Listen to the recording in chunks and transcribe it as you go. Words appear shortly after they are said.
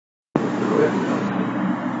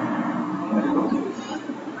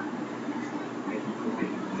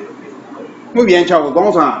Muy bien, chavos,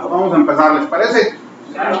 vamos a empezar, ¿les parece?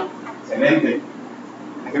 Claro. Excelente.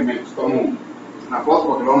 Déjenme tomo una foto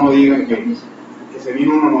porque luego no digan que se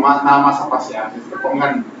vino uno nomás, nada más a pasear. Que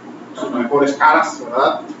pongan sus mejores caras,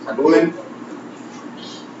 ¿verdad? Saluden.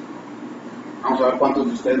 Vamos a ver cuántos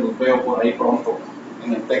de ustedes los veo por ahí pronto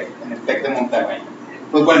en el TEC de Monterrey.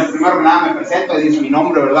 Pues bueno, primero que nada me presento, dice mi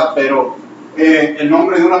nombre, ¿verdad? Pero el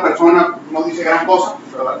nombre de una persona no dice gran cosa,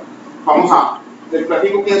 ¿verdad? Les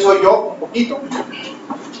platico quién soy yo, un poquito.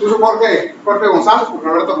 Yo soy Jorge González, Jorge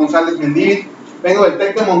Roberto González Mendívil. Vengo del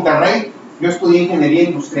TEC de Monterrey. Yo estudié Ingeniería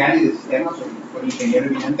Industrial y de Sistemas, soy ingeniero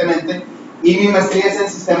evidentemente, y mi maestría es en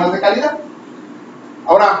Sistemas de Calidad.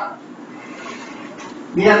 Ahora,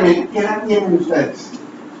 díganme, ¿qué edad tienen ustedes?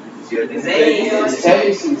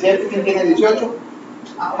 17, ¿quién tiene 18?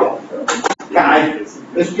 Caray,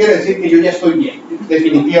 eso quiere decir que yo ya estoy bien,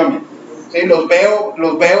 definitivamente. ¿Sí? Los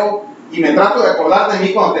veo y me trato de acordar de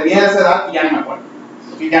mí cuando tenía esa edad y ya no me acuerdo.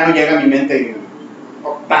 Y ya no llega a mi mente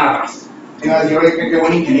tan atrás. Iba a decir, oye, qué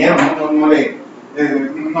buen ingeniero, no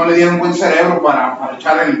le dieron buen cerebro para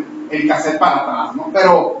echar el cassette para atrás, ¿no?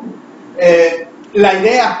 Pero la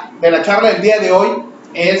idea de la charla del día de hoy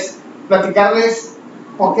es platicarles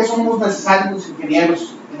por qué somos necesarios los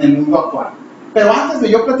ingenieros en el mundo actual. Pero antes de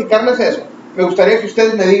yo platicarles eso, me gustaría que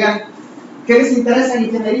ustedes me digan qué les interesa en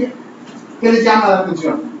ingeniería, qué les llama la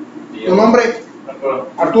atención. ¿Tu nombre?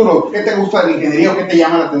 Arturo, ¿qué te gusta de la ingeniería o qué te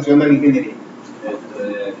llama la atención de la ingeniería?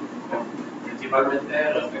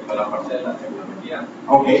 Principalmente respecto a la parte de la tecnología.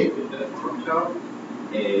 Ok. Me interesa mucho.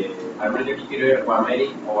 Al menos yo aquí quiero ir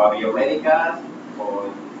o a biomédicas o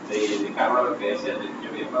dedicarme a lo que es el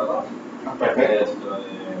diseño de videojuegos. Perfecto.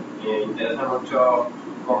 Me interesa mucho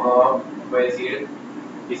cómo puedes ir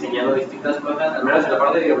diseñando distintas cosas, al menos en la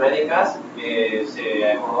parte de biomédicas, que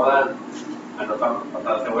se acomodan,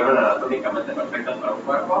 se vuelven anatómicamente perfectas para un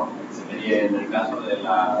cuerpo, y en el caso de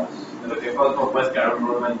los videojuegos, cómo puedes crear un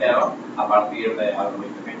mundo entero a partir de algo muy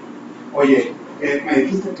pequeño. Oye, ¿me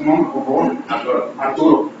dijiste tu nombre, por favor?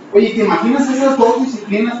 Arturo. Oye, ¿te imaginas esas dos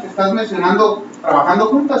disciplinas que estás mencionando trabajando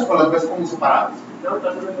juntas o las ves como separadas? No,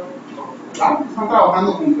 Claro, están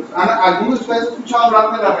trabajando juntas. ¿Alguno de ustedes ha escuchado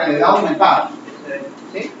hablar de la realidad aumentada?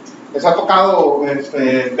 ¿Sí? ¿Les ha tocado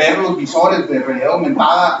ver los visores de realidad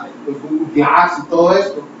aumentada, los Google Glass y todo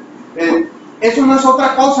esto? Eso no es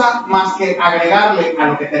otra cosa más que agregarle a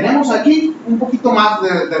lo que tenemos aquí un poquito más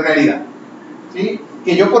de realidad. ¿Sí?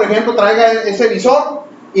 Que yo, por ejemplo, traiga ese visor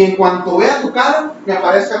y en cuanto vea tu cara, me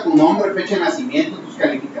aparezca tu nombre, fecha de nacimiento, tus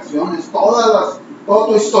calificaciones, todo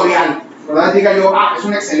tu historial, ¿verdad? Diga yo, es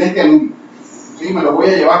un excelente alumno. Sí, me lo voy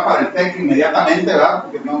a llevar para el TEC inmediatamente, ¿verdad?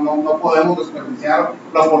 Porque no podemos desperdiciar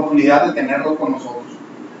la oportunidad de tenerlo con nosotros.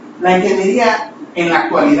 La ingeniería en la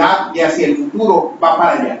actualidad y hacia el futuro va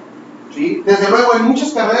para allá. ¿Sí? Desde luego hay muchas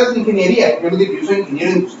carreras de ingeniería. Yo les digo, yo soy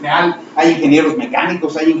ingeniero industrial, hay ingenieros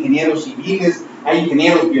mecánicos, hay ingenieros civiles, hay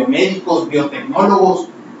ingenieros biomédicos, biotecnólogos.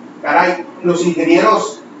 Caray, los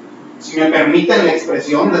ingenieros, si me permiten la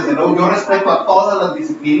expresión, desde luego yo respeto a todas las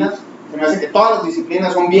disciplinas. Se me hace que todas las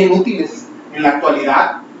disciplinas son bien útiles en la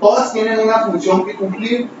actualidad. Todas tienen una función que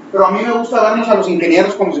cumplir, pero a mí me gusta vernos a los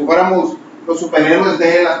ingenieros como si fuéramos los superhéroes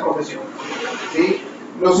de las profesiones. ¿Sí?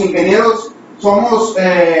 Los ingenieros somos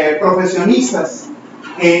profesionistas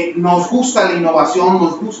que nos gusta la innovación,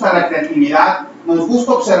 nos gusta la creatividad, nos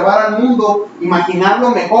gusta observar al mundo,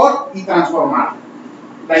 imaginarlo mejor y transformarlo.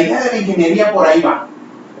 La idea de la ingeniería por ahí va.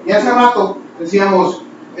 Y hace rato decíamos,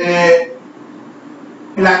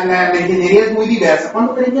 la ingeniería es muy diversa.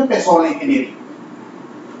 ¿Cuándo creen que empezó la ingeniería?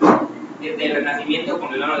 Desde el Renacimiento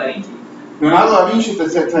con Leonardo da Vinci. Leonardo da Vinci te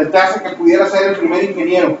hace que pudiera ser el primer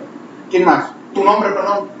ingeniero. ¿Quién más? ¿Tu nombre,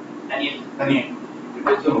 perdón? Daniel. Yo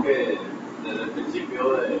pienso que desde el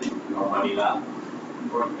principio de la humanidad,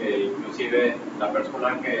 porque inclusive la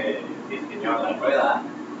persona que diseñó la rueda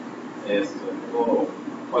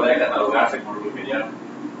podría catalogarse como un ingeniero.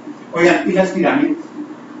 Oigan, ¿y las pirámides?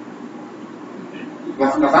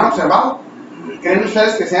 ¿Las han observado? ¿Creen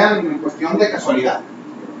ustedes que sean en cuestión de casualidad?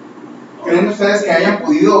 ¿Creen ustedes que hayan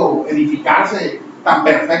podido edificarse tan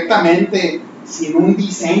perfectamente sin un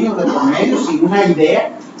diseño de por medio, sin una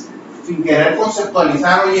idea, sin querer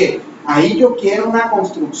conceptualizar? Oye, ahí yo quiero una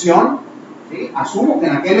construcción, ¿sí? Asumo que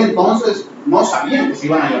en aquel entonces no sabían que se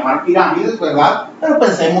iban a llamar pirámides, ¿verdad? Pero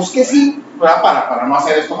pensemos que sí, ¿verdad? Para no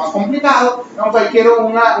hacer esto más complicado. Entonces ahí quiero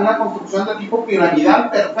una construcción de tipo piramidal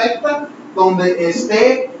perfecta, donde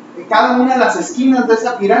esté cada una de las esquinas de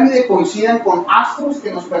esa pirámide coincidan con astros que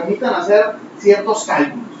nos permitan hacer ciertos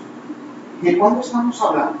cálculos. ¿De cuánto estamos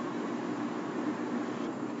hablando?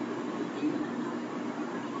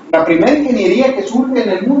 La primera ingeniería que surge en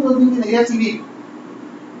el mundo es la ingeniería civil.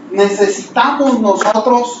 Necesitamos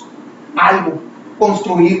nosotros algo,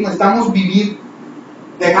 construir, necesitamos vivir.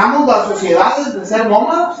 Dejamos las sociedades de ser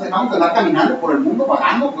nómadas, dejamos de andar caminando por el mundo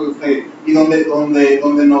vagando, pues, y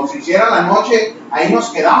donde nos hiciera la noche, ahí nos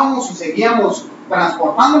quedábamos y seguíamos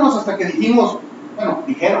transportándonos hasta que dijimos, bueno,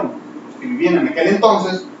 dijeron los que vivían en aquel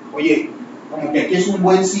entonces, oye, como que aquí es un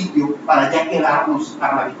buen sitio para ya quedarnos a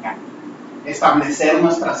radicar, establecer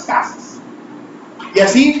nuestras casas. Y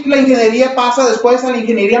así la ingeniería pasa después a la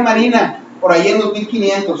ingeniería marina, por ahí en los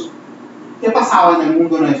 1500. ¿Qué pasaba en el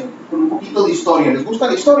mundo en eso? Con un poquito de historia. ¿Les gusta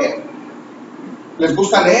la historia? ¿Les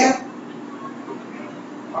gusta leer?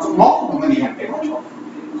 No me digan que no.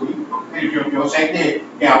 Yo sé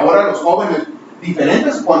que ahora los jóvenes,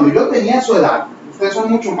 diferentes cuando yo tenía su edad, ustedes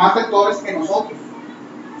son mucho más lectores que nosotros.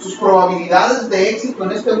 Sus probabilidades de éxito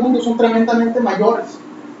en este mundo son tremendamente mayores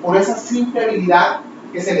por esa simple habilidad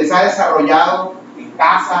que se les ha desarrollado en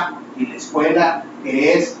casa, en la escuela,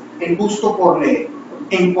 que es el gusto por leer,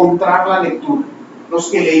 encontrar la lectura. Los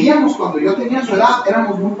que leíamos cuando yo tenía su edad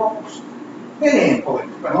éramos muy pocos. ¿Qué leen, joven?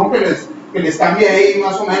 Perdón que les cambie ahí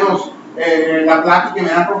más o menos la plática que me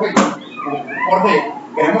da profe. Jorge,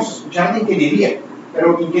 queremos escuchar de ingeniería,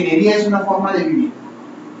 pero ingeniería es una forma de vivir.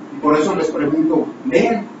 Y por eso les pregunto,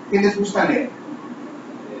 ¿leen? ¿Qué les gusta leer?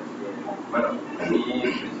 Bueno, a mí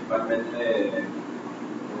principalmente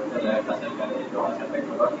me gusta leer acerca de innovación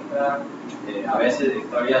tecnológica, a veces de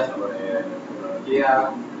historia sobre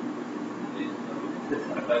tecnología.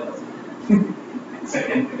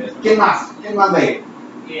 Excelente. ¿Quién más? ¿Quién más lee?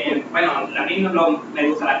 Bueno, a mí me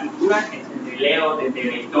gusta la cultura, leo desde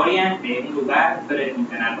la historia de un lugar, historia de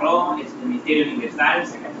Quintana Roo, el misterio universal.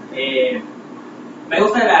 Me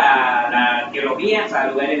gusta la arqueología, o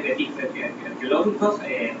sea, lugares de sitios arqueológicos,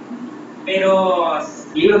 pero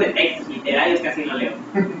libros de textos literarios casi no leo.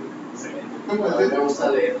 Me gusta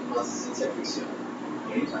leer más ciencia ficción,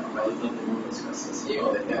 países donde mundo es así,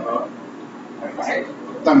 o de terror.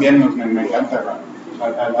 También me encanta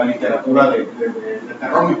la literatura de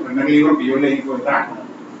terror. Mi primer libro que yo leí fue Drácula.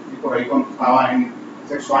 Y por ahí cuando estaba en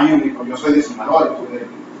sexto año, me dijo, yo soy de Sinaloa, yo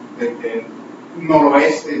soy del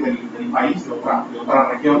noroeste del país, de otra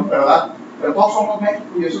región, ¿verdad? Pero todos somos México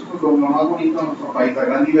y eso es lo más bonito de nuestro país, la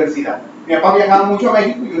gran diversidad. Mi papá viajaba mucho a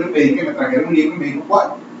México y yo le pedí que me trajera un libro y me dijo,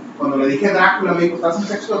 ¿cuál? Cuando le dije Drácula, me dijo, estás en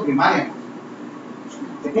sexto de primaria.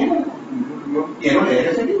 ¿De qué? Yo quiero leer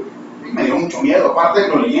ese libro. Y me dio mucho miedo, aparte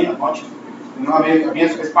lo leí en las noches. No, a mí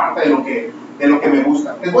es parte de lo que me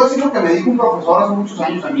gusta. Les voy a decir lo que me dijo un profesor hace muchos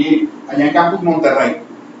años a mí, allá en Campus Monterrey.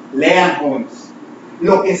 Lean, jóvenes.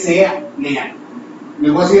 Lo que sea, lean.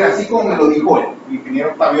 Les voy a decir así como me lo dijo él, el ingeniero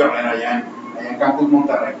Octavio Herrera, allá en Campus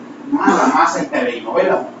Monterrey. Nada más en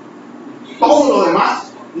telenovelas. Todo lo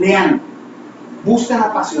demás, lean. Buscan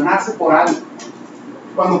apasionarse por algo.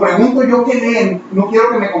 Cuando pregunto yo qué leen, no quiero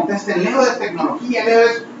que me contesten, leo de tecnología, leo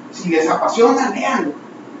de... Si les apasiona, leanlo,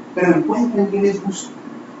 pero encuentren qué les gusta.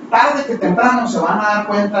 Tarde que temprano se van a dar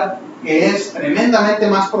cuenta que es tremendamente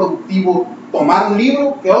más productivo tomar un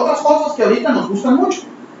libro que otras cosas que ahorita nos gustan mucho,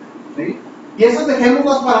 ¿sí? Y esas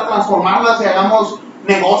dejémoslas para transformarlas y hagamos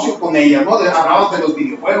negocio con ellas, ¿no? Hablabas de los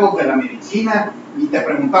videojuegos, de la medicina, y te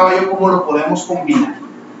preguntaba yo cómo lo podemos combinar,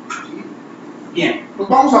 ¿sí? Bien, pues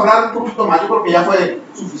vamos a hablar un poquito más. Yo creo que ya fue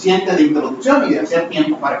suficiente de introducción y de hacer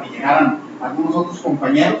tiempo para que llegaran algunos otros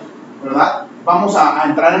compañeros, ¿verdad? Vamos a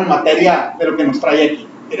entrar en materia de lo que nos trae aquí.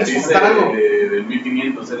 ¿Quieres comentar algo? Del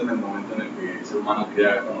 1500 era en el momento en el que el ser humano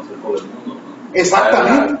quería conocer todo el mundo, ¿no?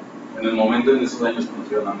 Exactamente. En el momento en esos años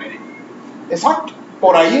conocieron América. Exacto.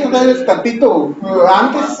 Por ahí, entonces, tantito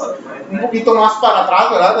antes, un poquito más para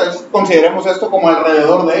atrás, ¿verdad? Consideremos esto como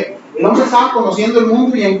alrededor de... El hombre estaba conociendo el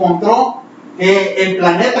mundo y encontró que el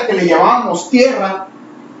planeta que le llamábamos Tierra,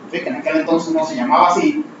 que en aquel entonces no se llamaba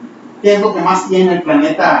así, ¿qué es lo que más tiene el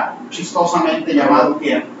planeta chistosamente llamado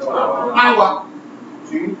Tierra? Agua.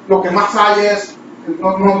 ¿Sí? Lo que más hay es...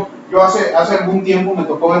 yo hace algún tiempo me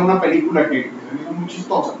tocó ver una película que se me hizo muy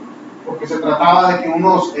chistosa, porque se trataba de que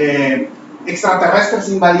unos extraterrestres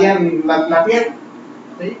invadían la Tierra.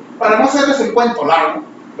 ¿Sí? Para no hacerles el cuento largo,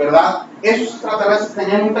 ¿verdad? Esos extraterrestres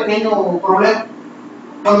tenían un pequeño problema.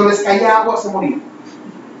 Cuando les caía agua se morían.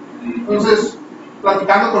 Entonces,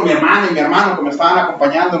 platicando con mi hermana y mi hermano que me estaban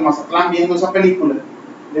acompañando en Mazatlán viendo esa película,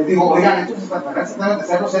 les digo, oigan, estos extraterrestres deben de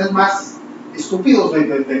ser los seres más estúpidos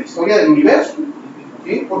de la historia del universo,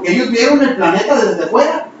 ¿sí? Porque ellos vieron el planeta desde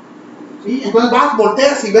fuera, ¿sí? Entonces vas,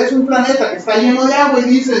 volteas y ves un planeta que está lleno de agua y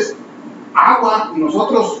dices, agua, y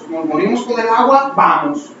nosotros nos morimos con el agua,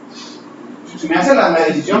 vamos. Se me hace la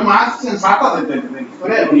decisión más sensata de la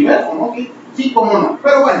historia del universo, ¿no? Sí, cómo no.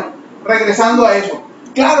 Pero bueno, regresando a eso,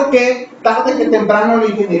 claro que tarde que temprano la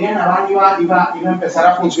ingeniería naval iba a empezar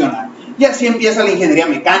a funcionar. Y así empieza la ingeniería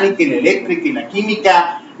mecánica y la eléctrica y la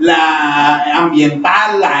química, la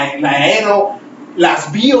ambiental, la aero,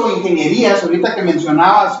 las bioingenierías, ahorita que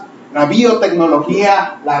mencionabas, la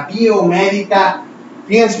biotecnología, la biomédica.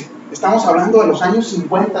 Fíjense, estamos hablando de los años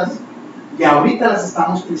 50 y ahorita las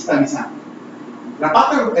estamos cristalizando. La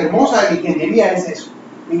parte hermosa de la ingeniería es eso.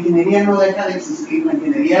 La ingeniería no deja de existir, la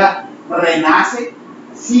ingeniería renace,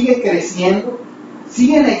 sigue creciendo,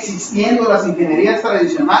 siguen existiendo las ingenierías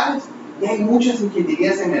tradicionales y hay muchas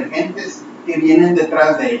ingenierías emergentes que vienen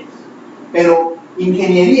detrás de ellas. Pero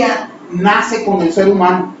ingeniería nace con el ser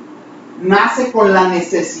humano, nace con la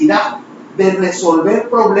necesidad de resolver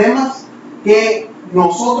problemas que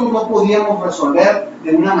nosotros no podíamos resolver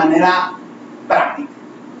de una manera práctica.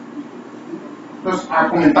 Entonces,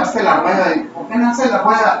 comentaste la rueda. ¿Por qué nace la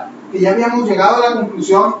rueda? Que ya habíamos llegado a la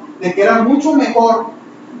conclusión de que era mucho mejor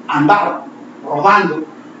andar rodando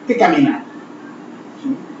que caminar.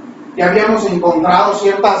 ¿Sí? Ya habíamos encontrado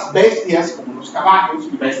ciertas bestias, como los caballos,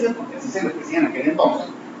 y bestias porque así se les decía en aquel entonces,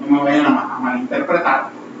 no me vayan a malinterpretar,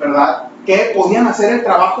 ¿verdad? Que podían hacer el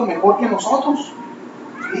trabajo mejor que nosotros.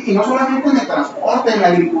 Y no solamente en el transporte, en la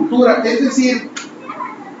agricultura, es decir,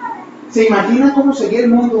 ¿se imagina cómo sería el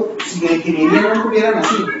mundo si la ingeniería no estuviera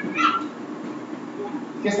nacido?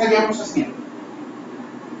 ¿Qué estaríamos haciendo?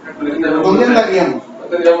 ¿Dónde andaríamos? No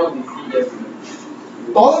tendríamos ni sillas.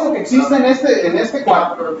 Todo lo que existe en este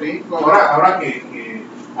cuarto, ¿sí? Ahora que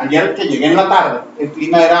ayer que llegué en la tarde, el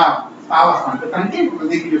clima estaba bastante tranquilo, pues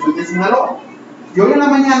dije, yo soy de Sinaloa. Y hoy en la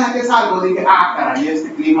mañana que salgo dije, caray,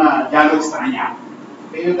 este clima ya lo extrañaba.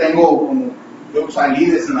 Yo salí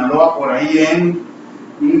de Sinaloa por ahí en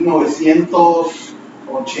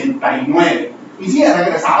 1989. Y sí, he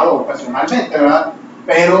regresado ocasionalmente, ¿verdad?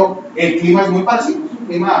 Pero el clima es muy parecido, es un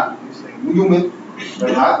clima muy húmedo,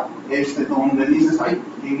 ¿verdad? Donde dices, ay,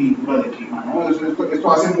 qué pintura de clima, ¿no?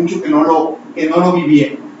 Esto hace mucho que no lo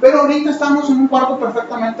viví. Pero ahorita estamos en un cuarto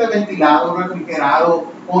perfectamente ventilado, refrigerado,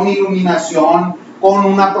 con iluminación, con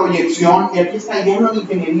una proyección, y aquí está lleno de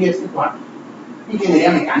ingeniería este cuarto.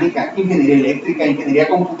 Ingeniería mecánica, ingeniería eléctrica, ingeniería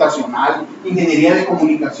computacional, ingeniería de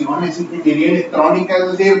comunicaciones, ingeniería electrónica,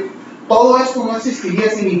 es decir, todo esto no existiría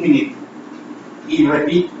sin ingeniería. Y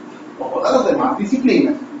repito, todas las demás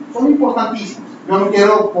disciplinas son importantísimas. Yo no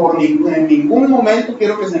quiero, en ningún momento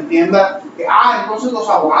quiero que se entienda que, entonces los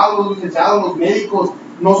abogados, los licenciados, los médicos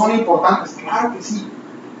no son importantes. Claro que sí,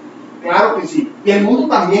 claro que sí. Y el mundo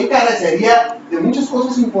también carecería de muchas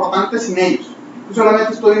cosas importantes sin ellos. Yo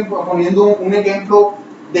solamente estoy poniendo un ejemplo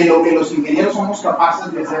de lo que los ingenieros somos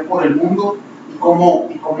capaces de hacer por el mundo y cómo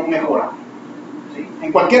mejorar. ¿Sí?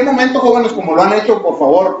 En cualquier momento, jóvenes, como lo han hecho, por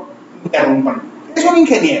favor, interrumpan. ¿Qué es un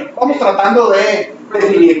ingeniero? Vamos tratando de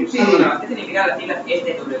definirlo. Sí, ¿qué significa las siglas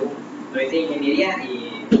SW? Lo dice ingeniería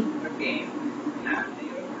y creo que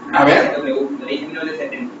a ver. SW, lo dice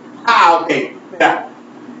 1970. Ok. Mira,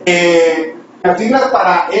 las siglas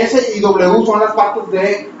para S y W son las partes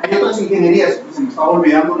de... Hay otras ingenierías, que se me estaba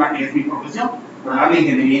olvidando la que es mi profesión, ¿verdad? La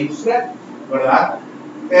ingeniería industrial, ¿verdad?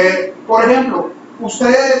 Por ejemplo,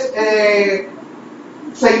 ustedes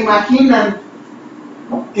se imaginan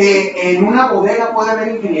que en una bodega puede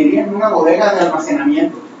haber ingeniería, en una bodega de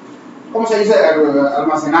almacenamiento. ¿Cómo se dice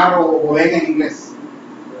almacenar o bodega en inglés?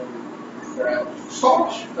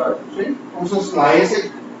 Storage, ¿sí? Entonces la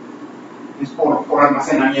S es por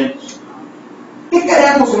almacenamiento. ¿Qué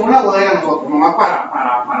queremos en una bodega nosotros? Nomás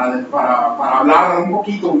para hablar un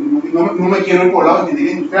poquito, no me quiero ir por el lado de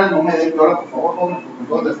ingeniería industrial, no me den ahora, por favor, porque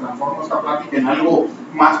entonces transformo esta plática en algo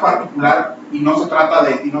más particular y no se trata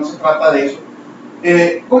de eso.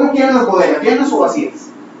 ¿Cómo quieren las bodegas? ¿Llenas o vacías?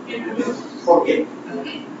 ¿Por qué?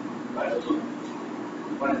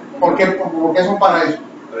 ¿Por qué son para eso?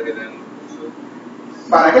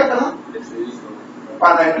 ¿Para qué, perdón?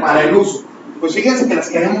 Para el uso. Pues fíjense que las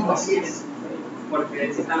queremos vacías.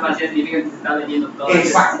 Porque si están vacías significa que se está vendiendo todo.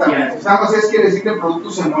 Exactamente. Si están vacías quiere decir que el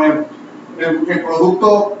producto se mueve. Que el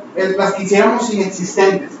producto, las quisiéramos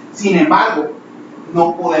inexistentes. Sin embargo,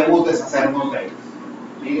 no podemos deshacernos de ellas.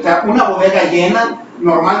 ¿Sí? O sea, una bodega llena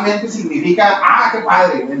normalmente significa, qué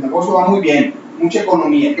padre, el negocio va muy bien, mucha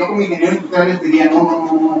economía. Yo como ingeniero industrial les diría,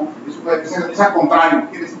 no, es al contrario,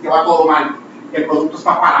 quiere decir que va todo mal, que el producto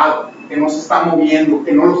está parado, que no se está moviendo,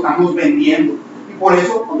 que no lo estamos vendiendo. Y por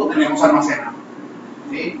eso lo tenemos almacenado.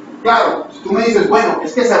 ¿Sí? Claro, si tú me dices, bueno,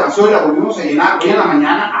 es que se vació y la volvimos a llenar hoy en la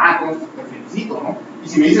mañana, entonces te felicito, ¿no? Y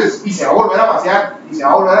si me dices, y se va a volver a vaciar, y se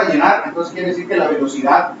va a volver a llenar, entonces quiere decir que la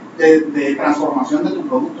velocidad de transformación de tu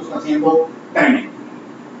producto está siendo tremenda.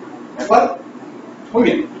 ¿De acuerdo? Muy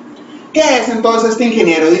bien. ¿Qué es entonces este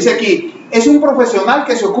ingeniero? Dice aquí, es un profesional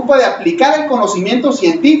que se ocupa de aplicar el conocimiento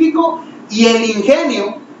científico y el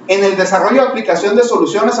ingenio en el desarrollo y aplicación de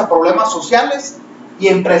soluciones a problemas sociales y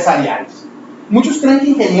empresariales. Muchos creen que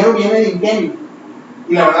ingeniero viene de ingenio,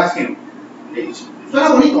 y la verdad es que no. Suena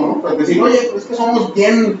bonito, ¿no? Pues decir, oye, es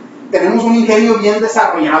que tenemos un ingenio bien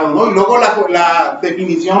desarrollado, ¿no? Y luego la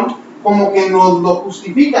definición como que nos lo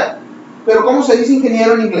justifica. Pero ¿cómo se dice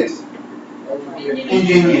ingeniero en inglés?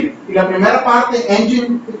 Engineer. Y la primera parte,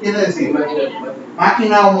 engine, ¿qué quiere decir?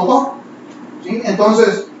 Máquina o motor. ¿Sí?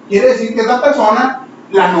 Entonces, quiere decir que esa persona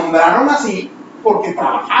la nombraron así porque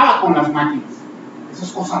trabajaba con las máquinas.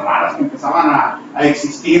 Esas cosas raras que empezaban a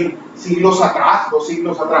existir siglos atrás, 2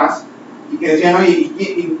 siglos atrás, y que decían, oye,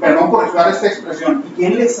 y perdón por usar esta expresión, ¿y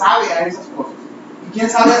quién le sabe a esas cosas? ¿Y quién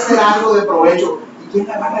sabe hacer algo de provecho? ¿Y quién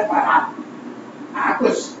la va a reparar? Ah,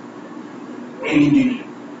 pues, el ingeniero.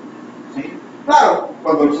 ¿Sí? Claro,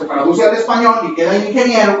 cuando se traduce al español y queda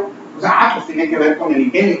ingeniero, pues tiene que ver con el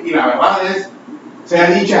ingenio. Y la verdad es, sea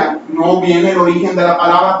dicha, no viene el origen de la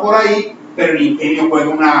palabra por ahí, pero el ingenio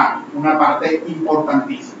juega una parte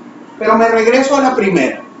importantísima. Pero me regreso a la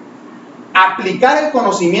primera. Aplicar el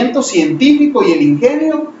conocimiento científico y el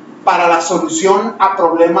ingenio para la solución a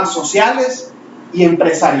problemas sociales y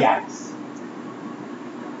empresariales.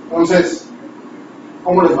 Entonces,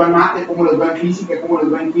 ¿cómo les va en mate? ¿Cómo les va en física? ¿Cómo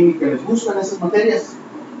les va en química? ¿Les gustan esas materias?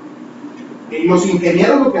 Los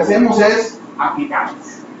ingenieros lo que hacemos es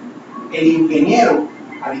aplicarlas. El ingeniero,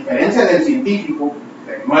 a diferencia del científico,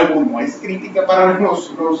 de nuevo, no es crítica para los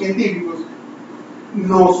científicos,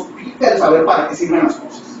 nos pica el saber para qué sirven las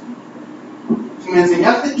cosas. Si me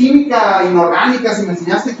enseñaste química inorgánica, si me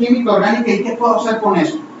enseñaste química orgánica, ¿y qué puedo hacer con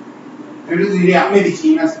eso? Yo les diría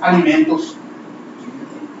medicinas, alimentos.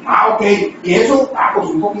 Ok, y eso, pues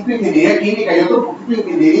un poquito de ingeniería química y otro poquito de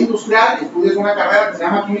ingeniería industrial. Estudias una carrera que se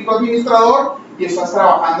llama químico administrador y estás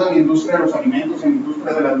trabajando en la industria de los alimentos, en la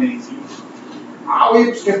industria de las medicinas. Oye,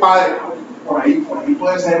 pues qué padre, por ahí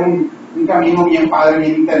puede ser un camino bien padre,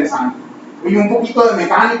 bien interesante. Oye, un poquito de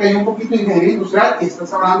mecánica y un poquito de ingeniería industrial y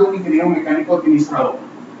estás hablando de un ingeniero mecánico administrador.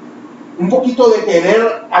 Un poquito de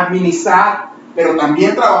querer administrar, pero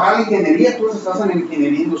también trabajar en ingeniería, tú estás en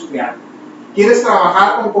ingeniería industrial. ¿Quieres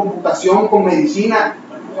trabajar con computación, con medicina?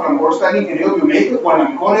 Pues a lo mejor está el ingeniero biomédico, o a lo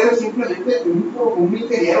mejor eres simplemente un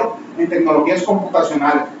ingeniero en tecnologías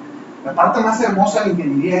computacionales. La parte más hermosa de la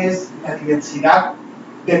ingeniería es la diversidad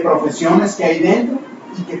de profesiones que hay dentro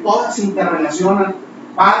y que todas se interrelacionan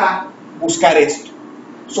para buscar esto,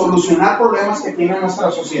 solucionar problemas que tiene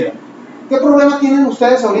nuestra sociedad. ¿Qué problema tienen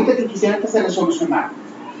ustedes ahorita que quisieran que se les solucionara?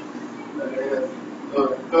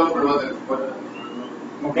 Todos los problemas de la escuela.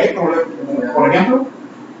 Ok, por ejemplo.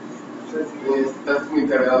 Estás muy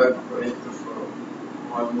encargado de proyectos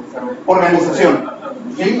o organización.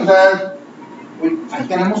 ¿Sí? O sea, ahí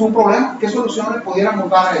tenemos un problema. ¿Qué solución le pudiéramos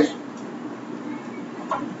dar a eso?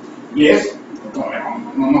 Y es,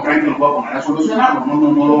 no crean que lo puedo poner a solucionarlo.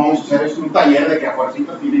 No lo vamos a hacer, es un taller de que a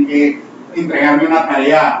fuercitas tienen que entregarme una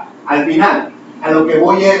tarea al final. A lo que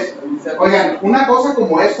voy es, oigan, una cosa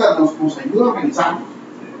como esta nos ayuda a organizarnos.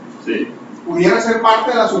 Sí. Pudiera ser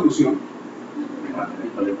parte de la solución.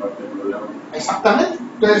 Exactamente.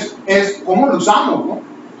 Entonces, es cómo lo usamos, ¿no?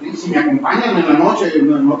 ¿Sí? Si me acompañan en la noche,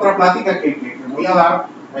 en otra plática que voy a dar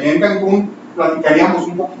allá en Cancún, platicaríamos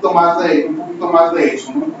un poquito más de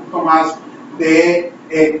eso, ¿no? Un poquito más de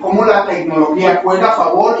cómo la tecnología juega a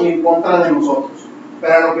favor y en contra de nosotros.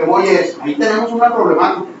 Pero a lo que voy es, ahí tenemos una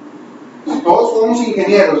problemática. Si todos somos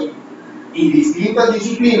ingenieros y distintas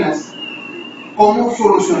disciplinas, ¿cómo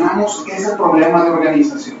solucionamos ese problema de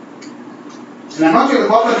organización? En la noche les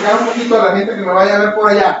voy a platicar un poquito a la gente que me vaya a ver por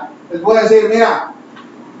allá. Les voy a decir, mira,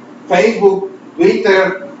 Facebook,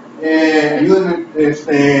 Twitter, ayúdenme,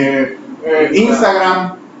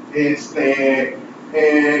 Instagram,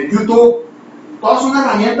 YouTube, todas son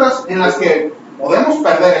herramientas en las que podemos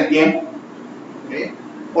perder el tiempo, ¿sí?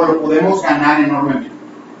 O lo podemos ganar enormemente.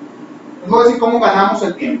 Les voy a decir cómo ganamos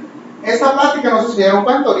el tiempo. Esta plática, no sé si se dieron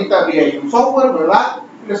cuenta, ahorita había ahí un software, ¿verdad?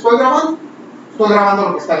 Y le estoy grabando. Estoy grabando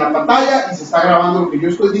lo que está en la pantalla y se está grabando lo que yo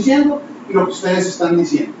estoy diciendo y lo que ustedes están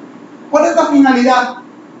diciendo. ¿Cuál es la finalidad?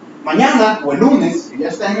 Mañana o el lunes, que ya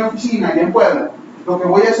esté en mi oficina, allá en Puebla, lo que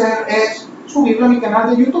voy a hacer es subirlo a mi canal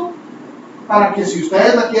de YouTube para que si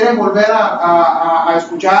ustedes la quieren volver a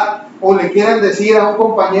escuchar o le quieren decir a un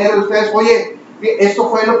compañero de ustedes, oye, esto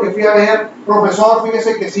fue lo que fui a ver, profesor,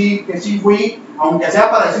 fíjese que sí fui, aunque sea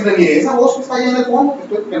para decirle, mire, esa voz que está ahí en el fondo,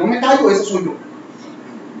 que no me callo, ese soy yo.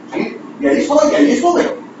 ¿Sí? Y ahí estoy. ¿Sí?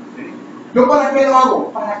 ¿Yo para qué lo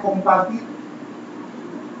hago? Para compartir.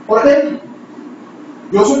 Por ejemplo,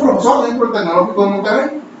 yo soy profesor dentro del Tecnológico de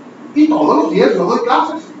Monterrey y todos los días yo doy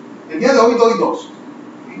clases en día de hoy doy 2.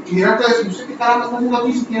 Y dirán ustedes, ¿usted qué caramba está haciendo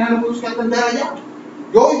aquí si tiene alumnos que atender allá?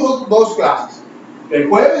 Yo doy 2 clases. El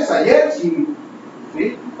jueves, ayer, ¿sí?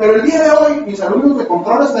 Pero el día de hoy, mis alumnos de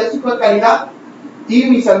control estadístico de calidad y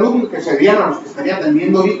mis alumnos, que serían a los que estaría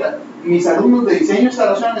atendiendo ahorita, y mis alumnos de diseño,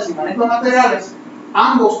 instalaciones y manejo de materiales,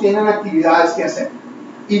 ambos tienen actividades que hacer.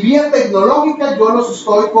 Y vía tecnológica yo los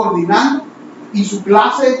estoy coordinando y su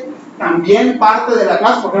clase también parte de la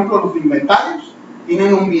clase, por ejemplo, los inventarios,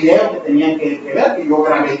 tienen un video que tenían que ver, que yo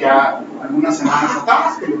grabé ya algunas semanas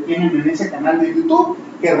atrás, que lo tienen en ese canal de YouTube,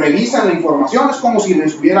 que revisan la información, es como si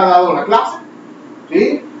les hubiera dado la clase,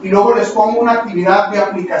 ¿sí? Y luego les pongo una actividad de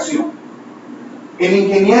aplicación. El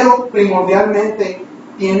ingeniero primordialmente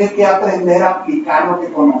tiene que aprender a aplicar lo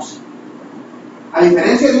que conoce. A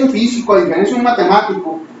diferencia de un físico, a diferencia de un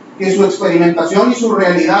matemático, que su experimentación y su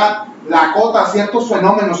realidad la acota a ciertos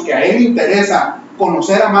fenómenos que a él interesa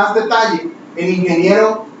conocer a más detalle, el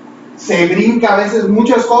ingeniero se brinca a veces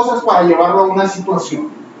muchas cosas para llevarlo a una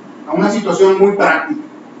situación muy práctica.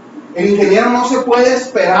 El ingeniero no se puede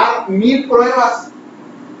esperar 1000 pruebas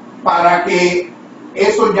para que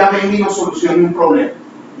eso ya venga y nos solucione un problema.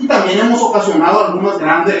 Y también hemos ocasionado algunos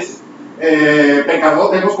grandes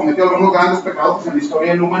pecados, hemos cometido algunos grandes pecados en la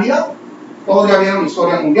historia de la humanidad. Todos ya vieron la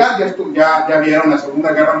historia mundial, ya vieron la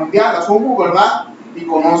Segunda Guerra Mundial, las hubo, ¿verdad? Y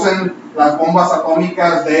conocen las bombas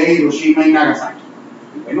atómicas de Hiroshima y Nagasaki.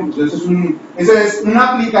 Bueno, pues esa es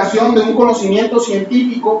una aplicación de un conocimiento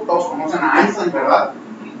científico. Todos conocen a Einstein, ¿verdad?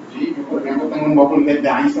 Sí, yo por ejemplo tengo un bobblehead de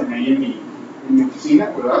Einstein ahí en mi oficina,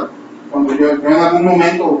 ¿verdad? Cuando yo en algún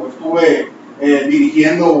momento estuve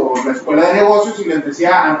dirigiendo la escuela de negocios y les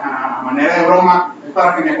decía a manera de broma, es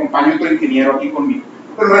para que me acompañe otro ingeniero aquí conmigo.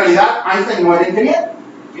 Pero en realidad Einstein no era ingeniero,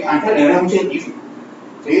 ¿sí? Einstein era un científico,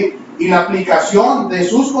 ¿sí? Y la aplicación de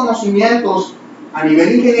sus conocimientos a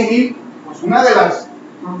nivel ingenieril, pues una de las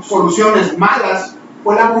soluciones malas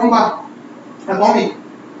fue la bomba atómica,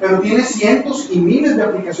 pero tiene cientos y miles de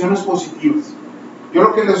aplicaciones positivas. Yo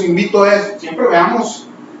lo que les invito es, siempre veamos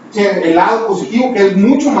el lado positivo, que es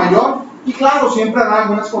mucho mayor, y claro, siempre habrá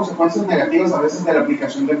algunas consecuencias negativas a veces de la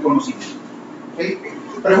aplicación del conocimiento, ¿sí?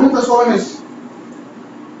 Preguntas, jóvenes.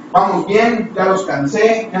 Vamos bien, ya los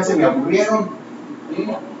cansé, ya se me aburrieron, ¿sí?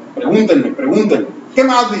 Pregúntenme. ¿Qué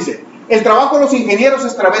más dice? El trabajo de los ingenieros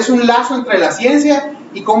establece un lazo entre la ciencia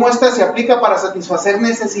y cómo ésta se aplica para satisfacer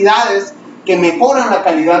necesidades que mejoran la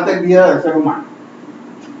calidad de vida del ser humano.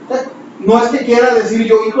 No es que quiera decir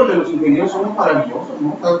yo, híjole, los ingenieros somos maravillosos,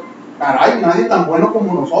 ¿no? Caray, nadie tan bueno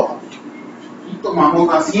como nosotros. Y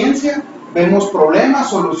tomamos la ciencia, vemos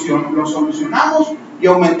problemas, los solucionamos y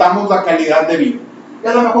aumentamos la calidad de vida. Y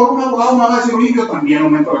a lo mejor un abogado no va a decir, oye, yo también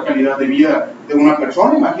aumento la calidad de vida de una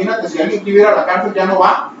persona. Imagínate, si alguien que viera a la cárcel ya no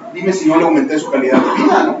va, dime si no le aumenté su calidad de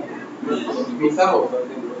vida, ¿no?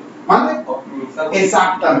 ¿Mande?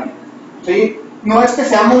 Exactamente, ¿sí? No es que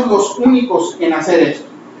seamos los únicos en hacer esto,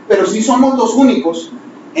 pero sí somos los únicos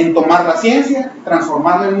en tomar la ciencia,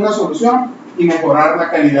 transformarla en una solución y mejorar la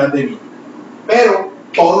calidad de vida. Pero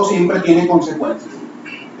todo siempre tiene consecuencias.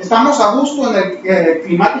 Estamos a gusto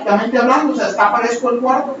climáticamente hablando, o sea, está fresco el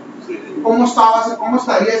cuarto. ¿Cómo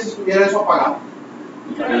estaría si estuviera eso apagado?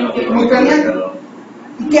 Muy caliente.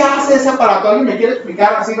 ¿Y qué hace ese aparato? ¿Alguien me quiere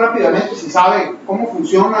explicar así rápidamente si sabe cómo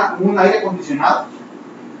funciona un aire acondicionado?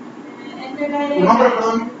 ¿Tu nombre,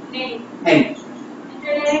 perdón? Nelly. Nelly.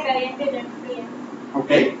 Entre el aire caliente y el frío.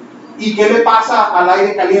 Ok. ¿Y qué le pasa al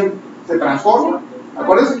aire caliente? Se transforma.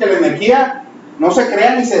 Acuérdense que la energía no se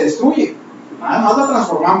crea ni se destruye, nada más la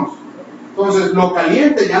transformamos. Entonces, lo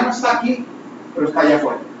caliente ya no está aquí, pero está allá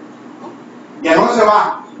afuera. ¿Y a dónde se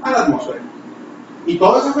va? A la atmósfera. Y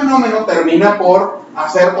todo ese fenómeno termina por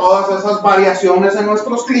hacer todas esas variaciones en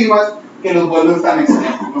nuestros climas que los vuelven tan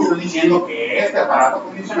extremos. No estoy diciendo que este aparato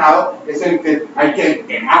acondicionado es el que hay que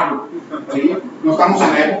quemarlo, ¿sí? No estamos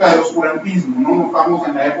en la época del oscurantismo, no estamos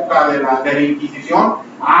en la época de la Inquisición.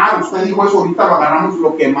 Usted dijo eso, ahorita lo agarramos,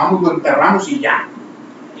 lo quemamos, lo enterramos y ya.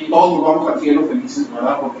 Y todos nos vamos al cielo felices,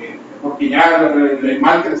 ¿verdad? Porque ya el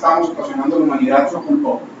mal que le estábamos ocasionando a la humanidad se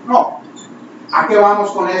ocultó. No. ¿A qué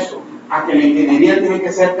vamos con esto? A que la ingeniería tiene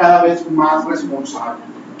que ser cada vez más responsable.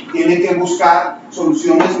 Tiene que buscar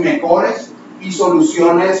soluciones mejores y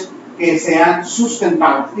soluciones que sean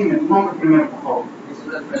sustentables. Dime tu nombre primero, por favor.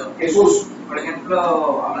 Jesús Alfredo. Jesús. Por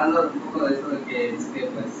ejemplo, hablando un poco de eso de que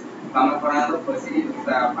pues, va mejorando, pues sí, o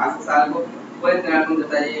sea, haces algo, puedes tener algún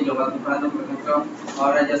detalle y lo vas mejorando. Por ejemplo,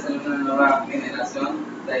 ahora ya sale una nueva generación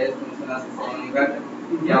de aires acondicionados que son inverter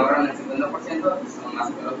y ahora el 50% son más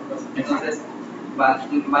ecológicos. Entonces, vas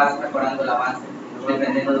mejorando el avance,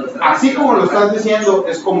 dependiendo de los. Así como lo estás diciendo,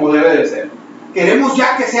 es como debe de ser. queremos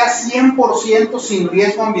ya que sea 100% sin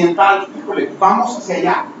riesgo ambiental. Híjole, vamos hacia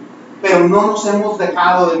allá, pero no nos hemos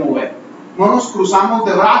dejado de mover. No nos cruzamos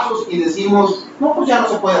de brazos y decimos, no, pues ya no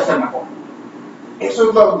se puede hacer mejor.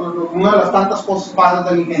 Eso es una de las tantas cosas padres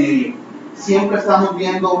de la ingeniería. Siempre estamos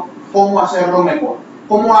viendo cómo hacerlo mejor.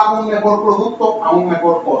 Cómo hago un mejor producto a un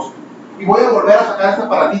mejor costo. Y voy a volver a sacar este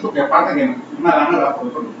aparatito que aparte que es una lana, por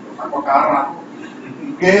eso lo saco a cada rato.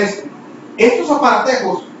 Que es, estos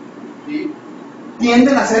aparatejos, ¿sí?,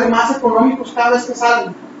 tienden a ser más económicos cada vez que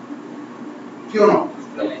salen. ¿Sí o no?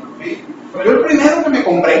 ¿Sí? Pero yo el primero que me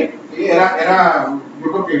compré, ¿sí?,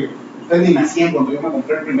 yo creo que ustedes ni nacían cuando yo me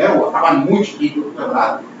compré el primero, o estaban muy chiquitos,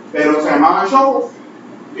 ¿verdad? Pero se llamaban Show.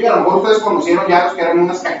 Sí, a lo mejor ustedes conocieron ya los que eran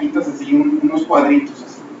unas cajitas así, unos cuadritos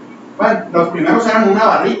así. Bueno, los primeros eran una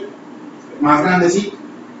barrita, más grandecito.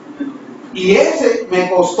 Y ese me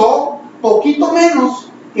costó poquito menos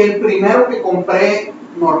que el primero que compré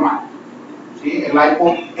normal. ¿Sí? El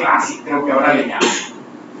iPod Classic, creo que ahora le llaman.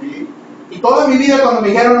 ¿Sí? Y toda mi vida cuando me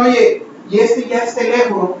dijeron, oye, y este ya es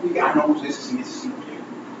teléfono, dije, no, pues ese sí necesito.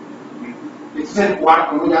 ¿Sí? Este es el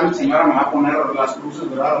cuarto, ¿no? Ya mi señora me va a poner las cruces,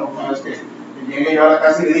 ¿verdad? Una vez que llegue yo a la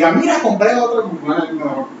casa y le diga, mira, compré otra.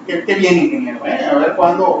 Bueno, qué bien, ingeniero, a ver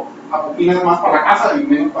cuándo apoquinas más para la casa y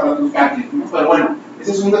menos para tus gadgets, ¿no? Pero bueno,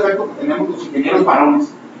 ese es un defecto que tenemos los ingenieros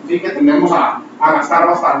varones, ¿sí?, que tendemos a gastar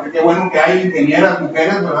bastante. Qué bueno que hay ingenieras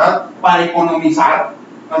mujeres, ¿verdad?, para economizar.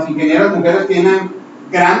 Las ingenieras mujeres tienen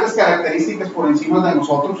grandes características por encima de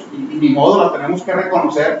nosotros y ni modo, la tenemos que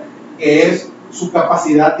reconocer, que es su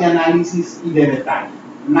capacidad de análisis y de detalle.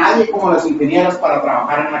 Nadie como las ingenieras para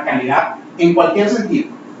trabajar en la calidad en cualquier sentido,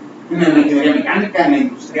 en la ingeniería mecánica, en la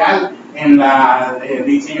industrial, en la de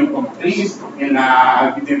diseño automotriz, en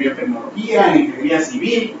la de biotecnología, en la ingeniería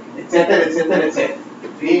civil, etcétera, etcétera, etcétera.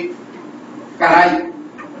 ¿Sí? Caray,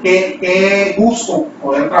 qué gusto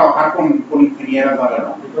poder trabajar con ingenieras, la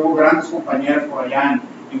verdad. Yo tengo grandes compañeras por allá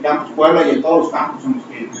en Campus Puebla y en todos los campus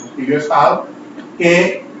en los que yo he estado,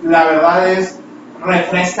 que la verdad es,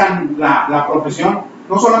 refrescan la profesión,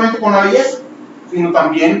 no solamente con la belleza, sino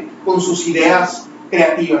también con sus ideas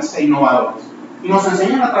creativas e innovadoras. Y nos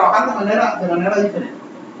enseñan a trabajar de manera diferente.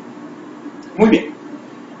 Muy bien.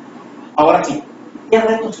 Ahora sí, ¿qué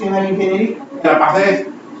retos tiene la ingeniería?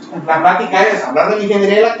 La práctica es hablar de la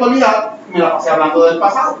ingeniería de la actualidad y me la pasé hablando del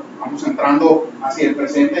pasado. Vamos entrando hacia el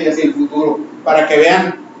presente y hacia el futuro para que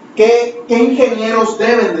vean qué ingenieros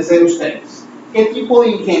deben de ser ustedes, qué tipo de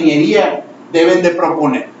ingeniería deben de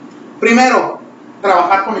proponer. Primero,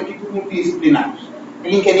 trabajar con equipos multidisciplinarios.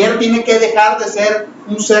 El ingeniero tiene que dejar de ser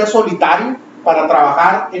un ser solitario para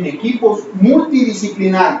trabajar en equipos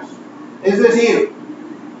multidisciplinarios. Es decir,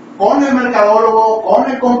 con el mercadólogo,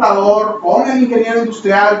 con el contador, con el ingeniero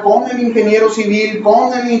industrial, con el ingeniero civil,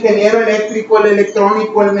 con el ingeniero eléctrico, el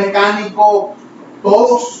electrónico, el mecánico,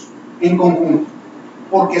 todos en conjunto.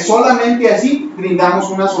 Porque solamente así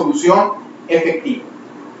brindamos una solución efectiva.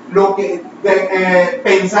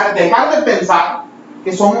 Dejar de pensar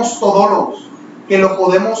que somos todólogos, que lo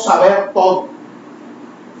podemos saber todo.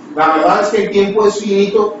 La verdad es que el tiempo es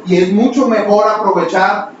finito y es mucho mejor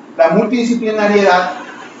aprovechar la multidisciplinariedad,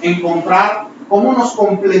 encontrar cómo nos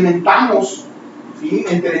complementamos, ¿sí?,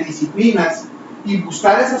 entre disciplinas y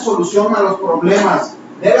buscar esa solución a los problemas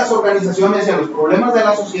de las organizaciones y a los problemas de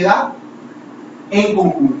la sociedad en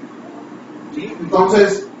conjunto. ¿Sí?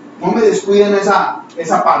 Entonces, no me descuiden esa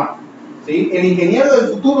parte. ¿Sí? El ingeniero del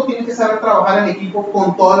futuro tiene que saber trabajar en equipo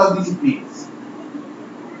con todas las disciplinas.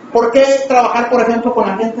 ¿Por qué trabajar, por ejemplo, con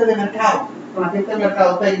la gente de mercado, con la gente de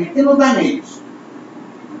mercadotecnia? ¿Qué nos dan ellos?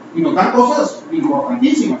 Y nos dan cosas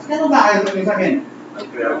importantísimas. ¿Qué nos da esa gente?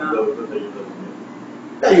 Crear un producto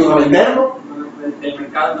Te ayuda a venderlo. El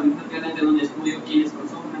mercado también tiene un estudio quiénes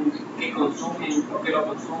consumen, qué consumen, por qué lo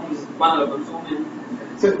consumen, cuándo lo consumen.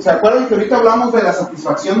 ¿Se acuerdan que ahorita hablamos de la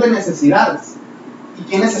satisfacción de necesidades? ¿Y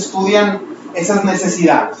quiénes estudian esas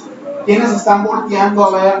necesidades? ¿Quiénes están volteando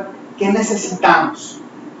a ver qué necesitamos?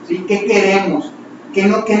 ¿Sí? ¿Qué queremos? ¿Qué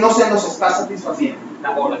no se nos está satisfaciendo?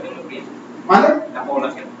 La población lo piensa. ¿Mande? La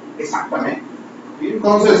población. Exactamente. ¿Sí?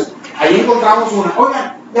 Entonces, ahí encontramos una.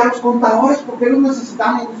 Oigan, ya los contadores, ¿por qué los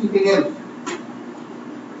necesitamos los ingenieros?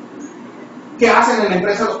 ¿Qué hacen en la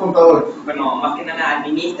empresa los contadores? Bueno, más que nada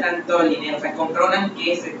administran todo el dinero, o sea, controlan los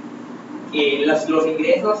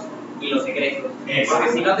ingresos y los egresos.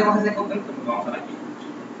 Porque si no tenemos ese control, pues nos vamos a la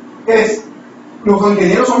quiebra. Los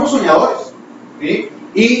ingenieros somos soñadores, ¿sí?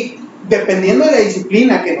 Y dependiendo de la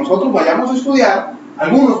disciplina que nosotros vayamos a estudiar,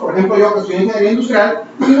 algunos, por ejemplo yo que estudio ingeniería industrial,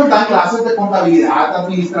 sí nos dan clases de contabilidad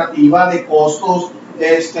administrativa, de costos,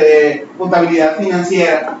 contabilidad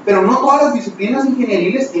financiera, pero no todas las disciplinas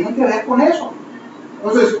ingenieriles tienen que ver con eso.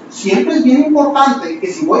 Entonces, siempre es bien importante que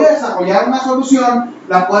si voy a desarrollar una solución,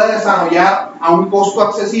 la pueda desarrollar a un costo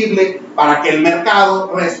accesible para que el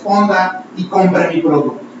mercado responda y compre mi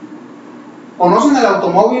producto. ¿Conocen el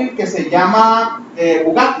automóvil que se llama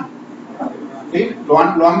Bugatti? ¿Sí? ¿Lo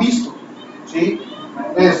han visto? ¿Sí?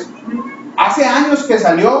 Entonces, hace años que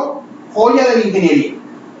salió, joya de la ingeniería.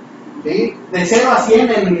 ¿Sí? De 0 a 100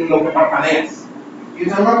 en lo que parpadeas.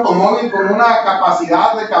 Es un automóvil con una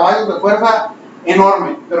capacidad de caballos de fuerza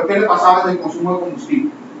enorme, pero ¿qué le pasaba del consumo de combustible?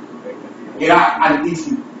 Era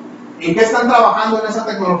altísimo. ¿En qué están trabajando en esa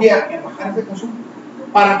tecnología? En bajar ese consumo.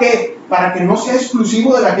 ¿Para qué? Para que no sea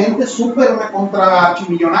exclusivo de la gente súper recontra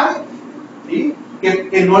archimillonaria, ¿sí?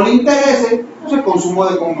 Que no le interese pues, el consumo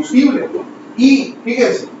de combustible. Y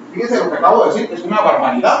fíjense lo que acabo de decir, que es una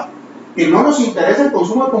barbaridad. Que no nos interesa el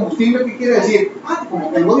consumo de combustible, ¿qué quiere decir? Como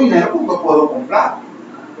tengo dinero, pues lo puedo comprar.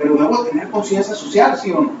 Pero debo tener conciencia social,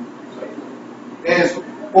 ¿sí o no?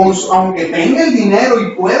 Aunque tenga el dinero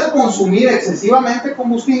y pueda consumir excesivamente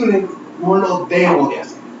combustible, no lo debo de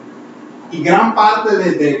hacer. Y gran parte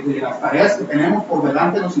de las tareas que tenemos por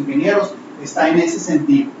delante los ingenieros está en ese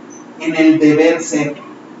sentido, en el deber ser.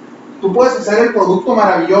 Tú puedes hacer el producto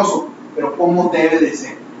maravilloso, pero ¿cómo debe de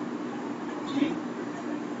ser? ¿Sí?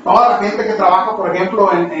 Toda la gente que trabaja, por ejemplo,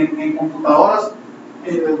 en computadoras,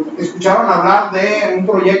 escucharon hablar de un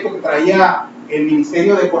proyecto que traía el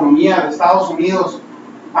Ministerio de Economía de Estados Unidos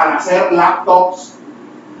para hacer laptops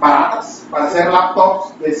baratas, para hacer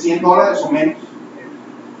laptops de $100 o menos.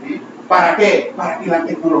 ¿Sí? ¿Para qué? Para que la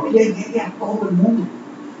tecnología llegue a todo el mundo.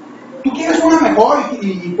 Tú quieres una mejor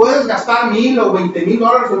y puedes gastar $1,000 o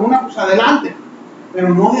 $20,000 en una, pues adelante, pero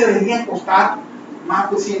no debería costar más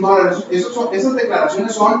de $100. Esas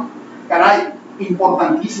declaraciones son, caray,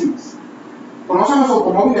 importantísimas. ¿Conocen los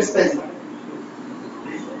automóviles Tesla?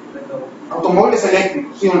 Automóviles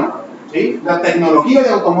eléctricos, ¿sí o no? ¿Sí? La tecnología de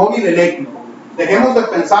automóvil eléctrico. Dejemos de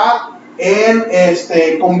pensar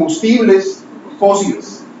en combustibles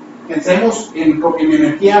fósiles. Pensemos en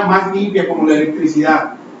energía más limpia como la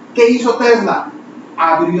electricidad. ¿Qué hizo Tesla?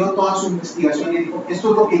 Abrió toda su investigación y dijo,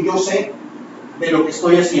 esto es lo que yo sé de lo que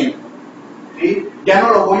estoy haciendo. ¿Sí? Ya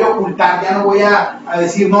no lo voy a ocultar, ya no voy a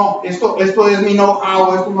decir, no, esto es mi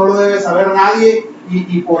know-how, esto no lo debe saber nadie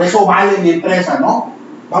y por eso vale mi empresa, ¿no?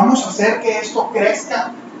 Vamos a hacer que esto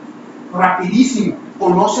crezca rapidísimo,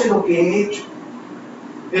 conoce lo que he hecho.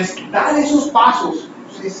 Dar esos pasos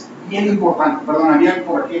es bien importante. Perdón, había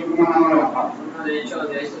por aquí una mano levantada. De hecho,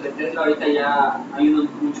 de eso de Tesla ahorita ya hay uno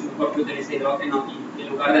mucho mejor que utiliza hidrógeno y en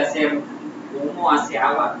lugar de hacer humo hace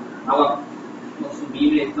agua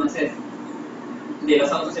consumible. Entonces, de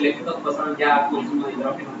los autos eléctricos pasaron ya a consumo de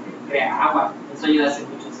hidrógeno que crea agua. Eso ya hace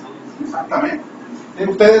muchos años. Exactamente.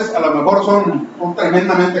 Ustedes a lo mejor son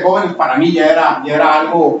tremendamente jóvenes, para mí ya era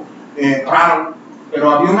algo raro,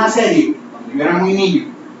 pero había una serie, cuando yo era muy niño,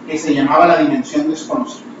 que se llamaba La Dimensión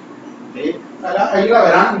Desconocida. ¿Sí? Ahí la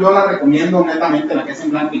verán, yo la recomiendo netamente, la que es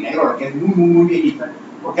en blanco y negro, la que es muy viejita,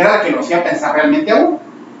 porque era la que lo hacía pensar realmente a uno.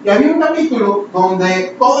 Y había un capítulo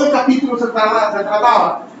donde todo el capítulo se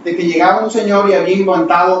trataba de que llegaba un señor y había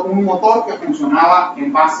inventado un motor que funcionaba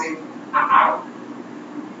en base a agua.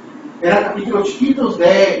 Eran capítulos chiquitos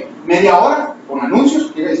de media hora, con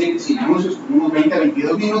anuncios, quiere decir que sin anuncios, con unos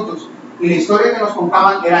 20-22 minutos, y la historia que nos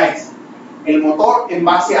contaban era esa, el motor en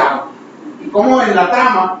base a agua, y cómo en la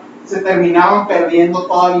trama se terminaban perdiendo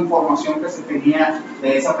toda la información que se tenía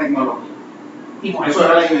de esa tecnología. Y por eso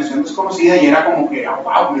era La Dimensión Desconocida y era como que,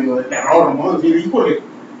 wow, medio de terror, ¿no? Decir, híjole,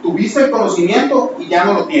 tuviste el conocimiento y ya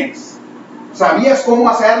no lo tienes. Sabías cómo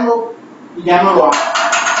hacerlo y ya no lo haces.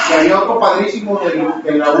 Y había otro padrísimo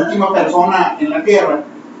de la última persona en la Tierra,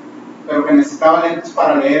 pero que necesitaba lentes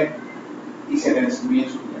para leer y se le destruían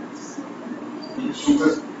sus lentes.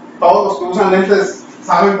 Entonces, todos los que usan lentes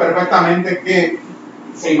saben perfectamente que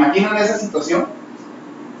se imaginan esa situación.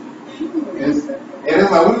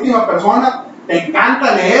 Eres la última persona, te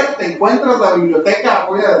encanta leer, te encuentras la biblioteca,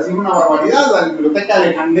 voy a decir una barbaridad, la biblioteca de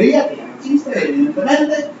Alejandría, que ya no existe,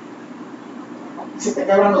 evidentemente, y se te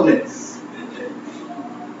quebran los lentes.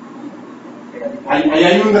 Ahí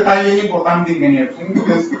hay un detalle bien importante, ingenieros.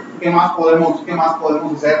 ¿Qué más podemos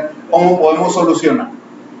hacer? ¿Cómo podemos solucionar?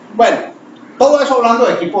 Bueno, todo eso hablando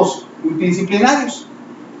de equipos multidisciplinarios.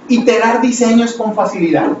 Iterar diseños con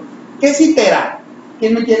facilidad. ¿Qué es iterar?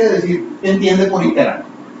 ¿Quién me quiere decir? ¿Qué entiende por iterar?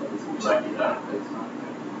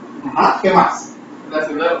 Ajá, ¿qué más?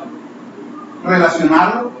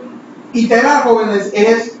 Relacionarlo. Iterar, jóvenes,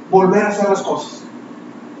 es volver a hacer las cosas.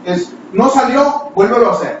 No salió, vuélvelo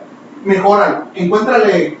a hacer. Mejóralo,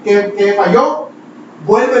 encuéntrale qué falló,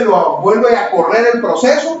 vuelve a correr el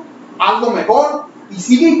proceso, hazlo mejor y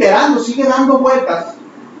sigue iterando, sigue dando vueltas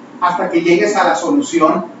hasta que llegues a la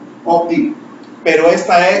solución óptima. Pero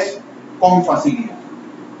esta es con facilidad.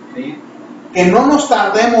 ¿Sí? Que no nos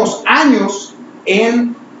tardemos años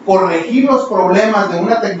en corregir los problemas de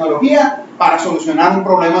una tecnología para solucionar un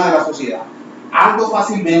problema de la sociedad. Algo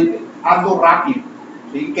fácilmente, algo rápido.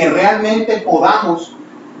 ¿Sí? Que realmente podamos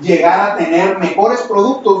llegar a tener mejores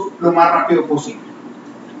productos lo más rápido posible.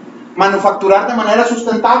 Manufacturar de manera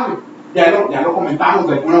sustentable, ya lo comentamos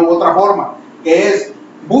de alguna u otra forma, que es,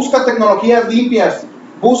 busca tecnologías limpias,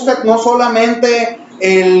 busca no solamente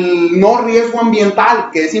el no riesgo ambiental,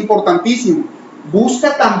 que es importantísimo,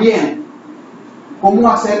 busca también cómo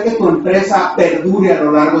hacer que tu empresa perdure a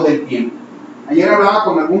lo largo del tiempo. Ayer hablaba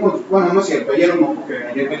con algunos, bueno, no es cierto, ayer no, porque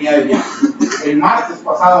ayer venía de viaje. El martes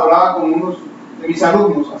pasado hablaba con unos de mis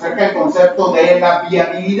alumnos acerca del concepto de la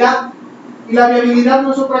viabilidad. Y la viabilidad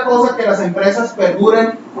no es otra cosa que las empresas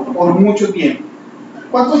perduren por mucho tiempo.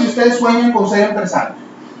 ¿Cuántos de ustedes sueñan con ser empresarios?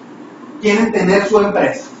 Quieren tener su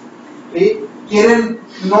empresa, ¿sí? Quieren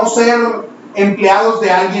no ser empleados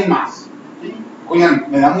de alguien más, ¿sí? Oigan,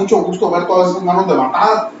 me da mucho gusto ver todas esas manos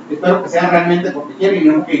levantadas. Espero que sean realmente porque quieren y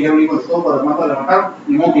no que dijeron hijos de todo, pero las manos la levantaron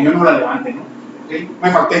y no que yo no la levante, ¿no? ¿Sí?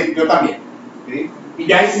 Me falté, yo también, ¿sí? Y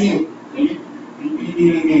ya he sido, ¿sí?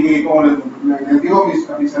 Y como les digo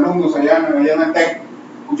a mis alumnos allá en el TEC,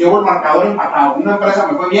 pues llevo el marcador empatado. Una empresa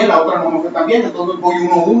me fue bien, la otra no me fue tan bien, entonces voy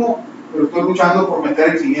 1-1, pero estoy luchando por meter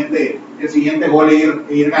el siguiente gol e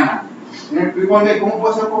ir ganando. ¿Cómo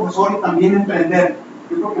puede ser profesor y también emprender?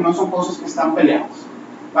 Yo creo que no son cosas que están peleadas.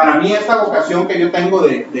 Para mí esta vocación que yo tengo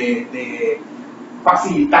de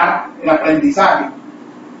facilitar el aprendizaje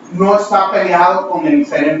no está peleado con el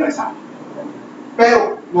ser empresario.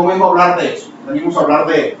 Pero no vengo a hablar de eso, venimos a hablar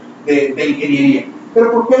de ingeniería.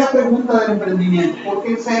 Pero ¿por qué la pregunta del emprendimiento? ¿Por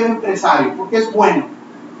qué ser empresario? ¿Por qué es bueno?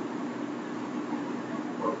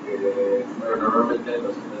 Porque normalmente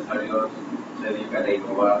los empresarios se dedican a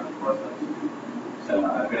innovar cosas, o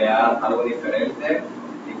sea, a crear algo diferente,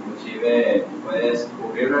 inclusive puedes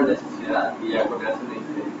cubrir una necesidad y ya con esa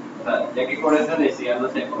necesidad, o sea, ya que con esa necesidad, no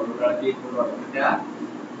sé, con un artículo o lo que sea,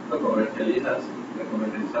 lo comercializas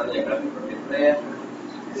ya creas tu propia empresa.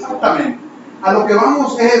 Exactamente. A lo que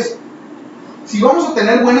vamos es, si vamos a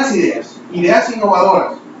tener buenas ideas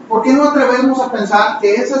innovadoras, ¿por qué no atrevernos a pensar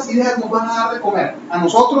que esas ideas nos van a dar de comer a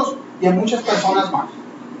nosotros y a muchas personas más?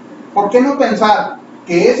 ¿Por qué no pensar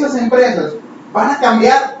que esas empresas van a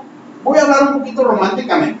cambiar? Voy a hablar un poquito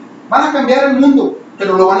románticamente. Van a cambiar el mundo,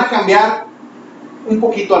 pero lo van a cambiar un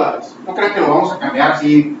poquito a la vez. No crean que lo vamos a cambiar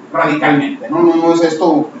así radicalmente. No es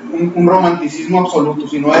esto un romanticismo absoluto,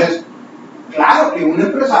 sino es, claro que un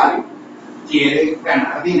empresario quiere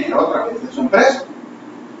ganar dinero a través de su empresa.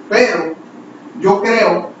 Pero yo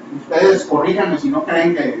creo, ustedes corríjanme si no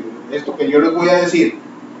creen que esto que yo les voy a decir,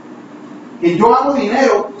 que yo hago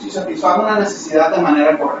dinero si satisfago una necesidad de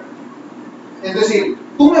manera correcta. Es decir,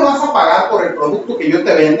 tú me vas a pagar por el producto que yo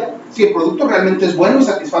te venda si el producto realmente es bueno y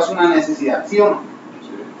satisface una necesidad, ¿sí o no?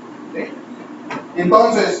 ¿Sí?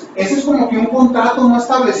 Entonces, ese es como que un contrato no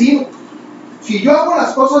establecido. Si yo hago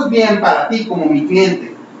las cosas bien para ti como mi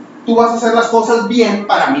cliente, tú vas a hacer las cosas bien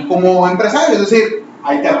para mí como empresario, es decir,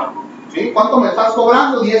 ahí te va. ¿Sí? ¿Cuánto me estás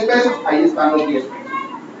cobrando? 10 pesos, ahí están los 10 pesos.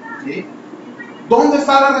 ¿Sí? ¿Dónde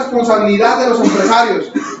está la responsabilidad de los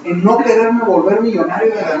empresarios? En no quererme volver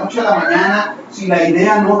millonario de la noche a la mañana si la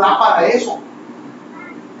idea no da para eso.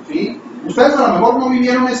 ¿Sí? Ustedes a lo mejor no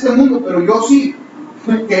vivieron este mundo, pero yo sí,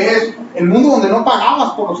 que es el mundo donde no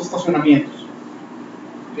pagabas por los estacionamientos.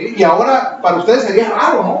 ¿Sí? Y ahora para ustedes sería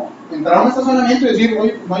raro, ¿no? Entrar a un estacionamiento y decir,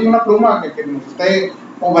 oye, no hay una pluma que nos esté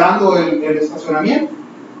cobrando el estacionamiento.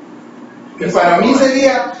 Y para mí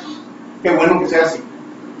sería, qué bueno que sea así.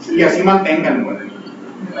 Y así manténganlo. En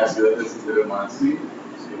las ciudades se ve más. ¿Sí?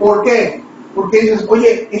 ¿Por qué? Porque dices,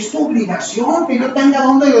 oye, es tu obligación que yo tenga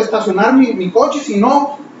donde estacionar mi coche, si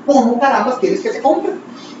no, ¿cómo carambas quieres que se compre?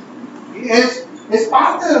 ¿Sí? Es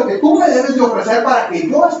parte de lo que tú me debes de ofrecer para que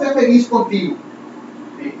yo esté feliz contigo.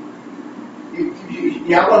 ¿Sí?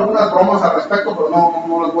 Y hago algunas bromas al respecto, pero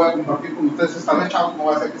no las voy a compartir con ustedes esta vez, chavos, no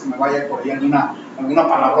va a ser que se me vaya por ahí alguna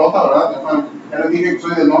palabrota, ¿verdad? Ya les dije que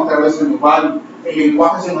soy del norte, a veces se nos va el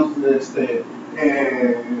lenguaje, se nos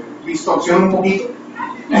distorsiona un poquito,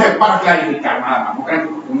 para clarificar nada más, no crean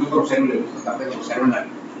que uno es grosero y le gusta estar de grosero en la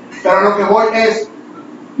vida. Pero lo que voy es,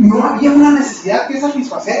 no había una necesidad que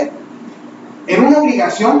satisfacer, era una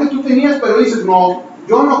obligación que tú tenías, pero dices, no,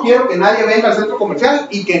 yo no quiero que nadie venga al centro comercial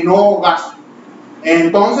y que no gaste,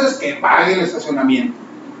 entonces que pague el estacionamiento.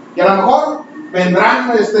 Y a lo mejor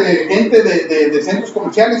vendrán gente de centros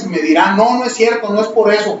comerciales y me dirán, no es cierto, no es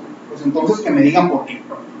por eso. Pues entonces que me digan por qué.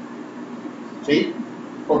 ¿Sí?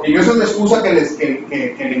 Porque yo esa es la excusa que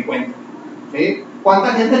le encuentro. ¿Sí?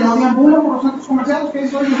 ¿Cuánta gente no deambula por los centros comerciales? Que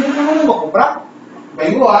dice, oye, yo no vengo a comprar.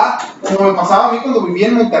 Vengo a, como me pasaba a mí cuando vivía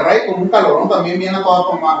en Monterrey, con un calorón también viene a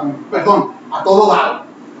todo dar.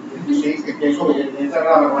 Sí, que eso esa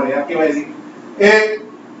era la barbaridad que iba a decir.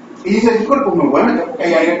 Y dice, híjole, pues me voy a meter porque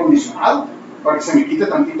hay aire acondicionado, para que se me quite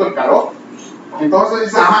tantito el calor. Entonces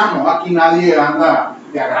dice, no, aquí nadie anda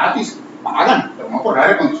de a gratis, pagan, pero no por el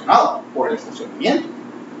aire acondicionado, por el estacionamiento.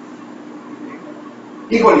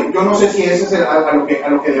 Híjole, yo no sé si ese es a lo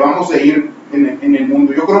que debamos de ir en el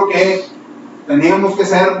mundo. Yo creo que tenemos que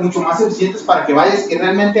ser mucho más eficientes para que vayas y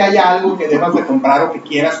realmente haya algo que debas de comprar o que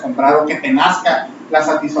quieras comprar o que te nazca la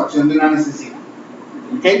satisfacción de una necesidad.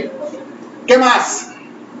 ¿Ok? ¿Qué más?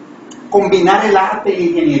 Combinar el arte y la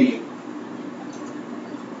ingeniería.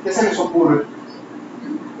 ¿Qué se les ocurre?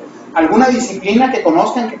 ¿Alguna disciplina que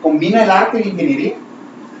conozcan que combina el arte y la ingeniería?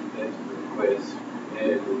 Pues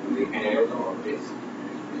el ingeniero automotriz.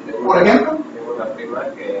 Por ejemplo. Tengo una prima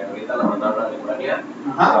que ahorita la mandaron a Alemania,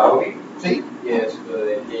 Ajá. a Audi, Sí.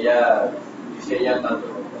 y ella diseña tanto,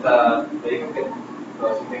 o sea, me dijo que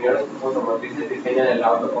los ingenieros automotrices diseñan el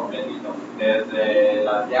auto completito, desde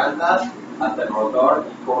las llantas hasta el motor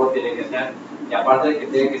y cómo tiene que ser, y aparte de que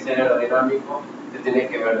tiene que ser aerodinámico, se tiene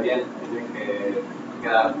que ver bien, tiene que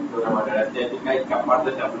quedar de una manera estética y que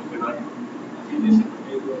aparte sea funcional. Así dice.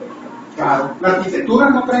 Claro. ¿La arquitectura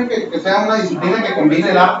no creen que sea una disciplina que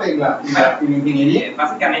combine el arte y la ingeniería?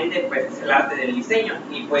 Básicamente, pues es el arte del diseño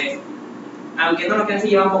y pues, aunque no lo crean, se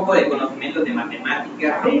lleva un poco de conocimientos de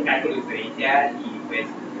matemáticas, de cálculo diferencial y pues,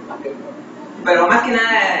 pero más que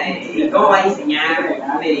nada, cómo va a diseñar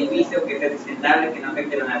un edificio que sea sustentable, que no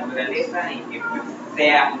afecte la naturaleza y que pues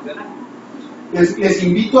sea funcional. Les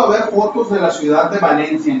invito a ver fotos de la ciudad de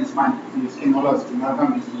Valencia en España, si es que no las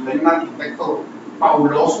han visto. Hay un arquitecto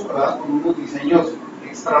fabuloso, ¿verdad? Con unos diseños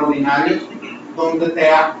extraordinarios,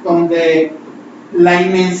 donde la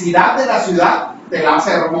inmensidad de la ciudad te la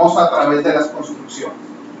hace hermosa a través de las construcciones.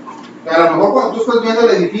 O sea, a lo mejor cuando tú estás viendo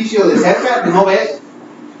el edificio de cerca no ves,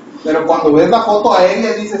 pero cuando ves la foto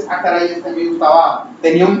aérea dices, caray, este amigo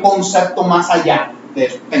tenía un concepto más allá de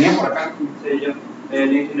eso. Tenía por acá. Sí, yo. La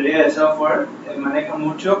ingeniería de software maneja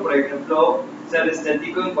mucho, por ejemplo, ser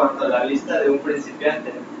estético en cuanto a la vista de un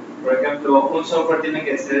principiante. Por ejemplo, un software tiene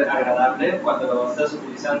que ser agradable cuando lo estás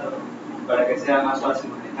utilizando para que sea más fácil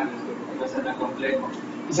manejarlo, que no sea tan complejo.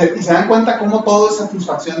 Y se dan cuenta cómo todo es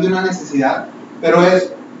satisfacción de una necesidad, pero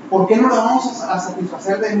 ¿por qué no lo vamos a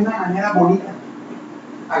satisfacer de una manera bonita,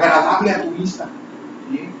 agradable a tu vista?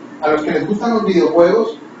 ¿Sí? A los que les gustan los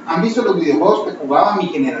videojuegos, ¿han visto los videojuegos que jugaba mi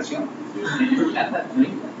generación?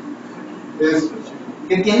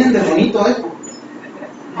 ¿Qué tienen de bonito esto?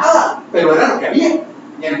 Nada, pero era lo que había.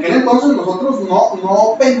 Y en aquel entonces nosotros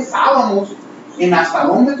no pensábamos en hasta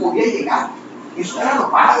dónde podía llegar. Eso era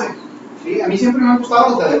lo padre. ¿Sí? A mí siempre me han gustado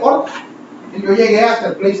los de deporte. Yo llegué hasta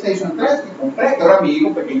el PlayStation 3 que compré, que ahora mi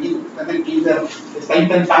hijo pequeñito que está en el kinder está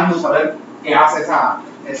intentando saber qué hace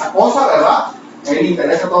esa cosa, ¿verdad? A él le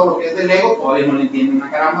interesa todo lo que es de Lego, todavía no le entiende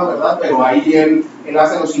una caramba, ¿verdad? Pero ahí él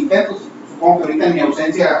hace los intentos. Supongo que ahorita en mi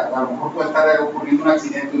ausencia a lo mejor puede estar ocurriendo un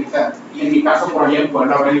accidente ahorita, y en mi caso por ahí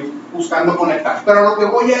poder haber buscando conectar. Pero lo que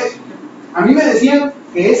voy es, a mí me decían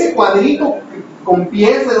que ese cuadrito con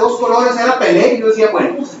pies de dos colores era Pelé, y yo decía,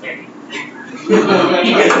 bueno, pues Pelé.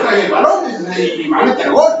 Y que se trae el balón, y va a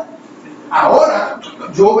meter gol. Ahora,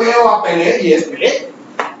 yo veo a Pelé y es Pelé.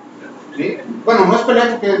 ¿Sí? Bueno, no es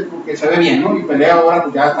Pelé porque se ve bien, ¿no? Y Pelé ahora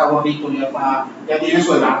pues ya está gordito, ya tiene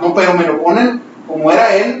su edad, ¿no? Pero me lo ponen como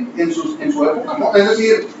era él en su época, ¿no? Es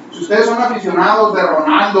decir, si ustedes son aficionados de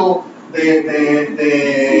Ronaldo,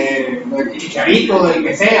 de Chicharito, del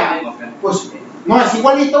que sea, pues no es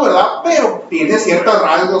igualito, ¿verdad? Pero tiene ciertos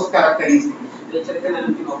rasgos característicos. De hecho, en el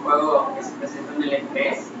último juego que se presentó en el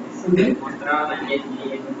E3, mostraban a Jet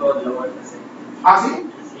Li en un juego de la UFC. ¿Ah, sí?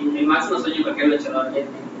 Sí, mi máximo sueño porque lo he echado a Jet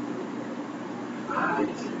Li.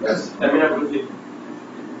 También a Bruce Lee.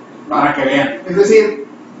 Para que vean. Es decir,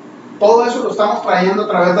 todo eso lo estamos trayendo a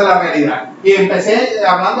través de la realidad. Y empecé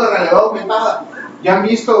hablando de realidad aumentada. Ya han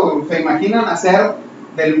visto, se imaginan hacer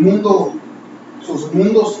del mundo, sus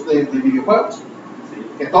mundos de videojuegos. Sí.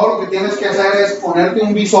 Que todo lo que tienes que hacer es ponerte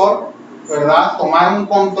un visor, ¿verdad? Tomar un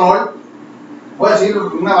control. Voy a decir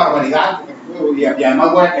una barbaridad, y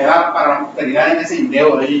además voy a quedar para la posteridad en ese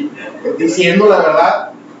video de ahí, diciendo la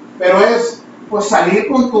verdad. Pero es, pues, salir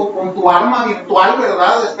con tu arma virtual,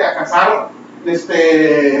 ¿verdad? A cazar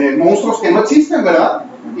monstruos que no existen, ¿verdad?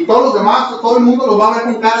 Y todos los demás, todo el mundo los va a ver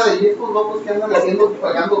con cara de estos locos que andan haciendo,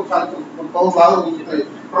 pegando saltos por todos lados,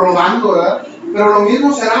 rodando, ¿verdad? Pero lo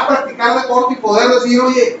mismo será practicar deporte y poder decir,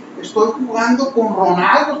 oye, estoy jugando con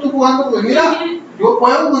Ronaldo, estoy jugando, pues mira, yo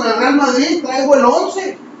juego con el Real Madrid, traigo el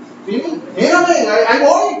 11, ¿sí? Mírame, ahí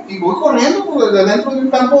voy, y voy corriendo pues, desde dentro de un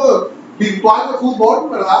campo virtual de fútbol,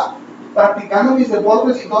 ¿verdad? Practicando mis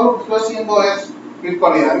deportes y todo lo que estoy haciendo es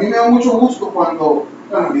virtualidad. A mí me da mucho gusto cuando,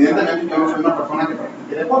 bueno, evidentemente yo no soy una persona que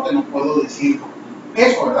practique deporte, no puedo decir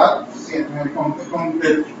eso, ¿verdad? Sí, con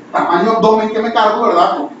el tamaño abdomen que me cargo,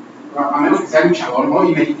 ¿verdad? A menos que sea luchador, ¿no?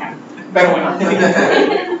 Y mexicano. Pero bueno,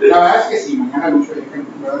 la verdad es que sí, mañana lucho,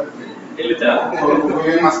 ¿verdad? ¿El luchador?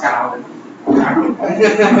 Voy enmascarado.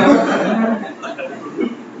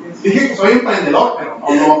 Dije que soy emprendedor, pero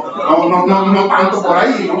no tanto por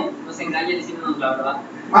ahí, ¿no? No se engañen diciéndonos la verdad.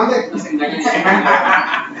 ¿Mande? No se engañen.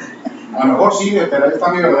 A lo mejor sí, pero ahí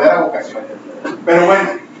está mi verdadera vocación. Pero bueno,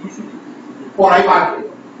 por ahí va.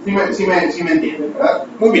 Sí me entienden, ¿verdad?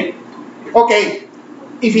 Muy bien. Ok.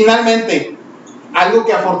 Y finalmente, algo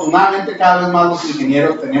que afortunadamente cada vez más los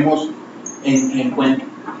ingenieros tenemos en cuenta.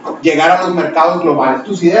 Llegar a los mercados globales.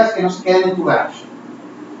 Tus ideas que no se queden en tu garage.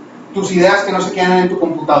 Tus ideas que no se queden en tu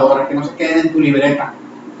computadora, que no se queden en tu libreta.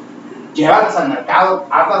 Llévalas al mercado,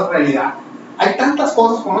 hazlas realidad. Hay tantas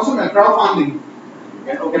cosas, conocen el crowdfunding,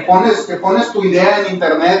 que pones tu idea en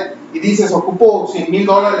internet y dices, ocupo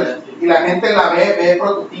 $100,000 y la gente la ve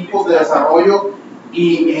prototipos de desarrollo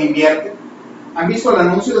e invierte. ¿Han visto el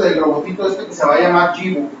anuncio del robotito este que se va a llamar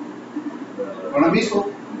Jibo? ¿No lo han visto?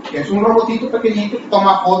 Que es un robotito pequeñito que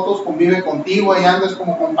toma fotos, convive contigo y andas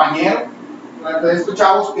como compañero. De estos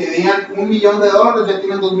chavos que digan $1 millón, ya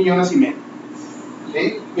tienen 2,5 millones.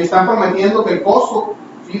 ¿Sí? Y están prometiendo que el costo,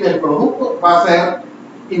 ¿sí?, del producto va a ser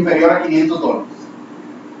inferior a $500.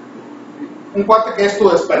 Un cuate que es tu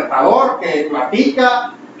despertador, que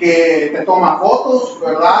platica, que te toma fotos,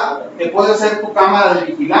 ¿verdad? Que puede ser tu cámara de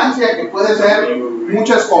vigilancia, que puede ser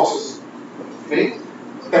muchas cosas. ¿Sí?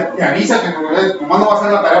 Te avisa que nomás no va a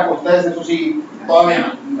hacer la tarea por ustedes, eso sí, todavía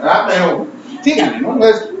no, ¿verdad? Pero síganme, ¿no?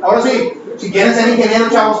 Entonces, ahora sí, si quieren ser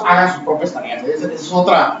ingenieros, chavos, hagan sus propias tareas. Ese es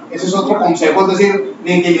otro consejo. Es decir,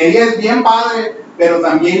 la ingeniería es bien padre, pero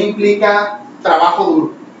también implica trabajo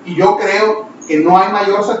duro. Y yo creo que no hay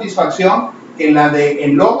mayor satisfacción que la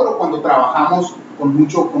del logro cuando trabajamos con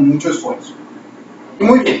mucho esfuerzo. Y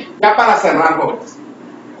muy bien, ya para cerrar, jóvenes.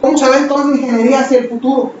 ¿Cómo se ve entonces la ingeniería hacia el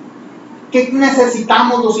futuro? ¿Qué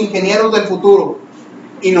necesitamos los ingenieros del futuro?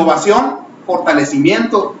 Innovación,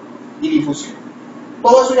 fortalecimiento y difusión.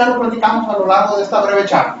 Todo eso ya lo platicamos a lo largo de esta breve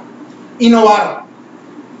charla. Innovar,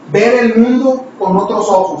 ver el mundo con otros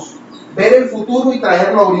ojos, ver el futuro y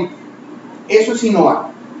traerlo ahorita. Eso es innovar.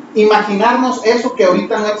 Imaginarnos eso que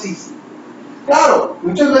ahorita no existe. Claro,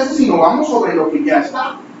 muchas veces innovamos sobre lo que ya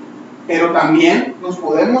está, pero también nos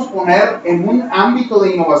podemos poner en un ámbito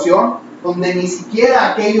de innovación donde ni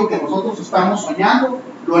siquiera aquello que nosotros estamos soñando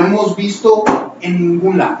lo hemos visto en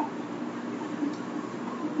ningún lado.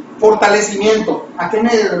 Fortalecimiento. ¿A qué me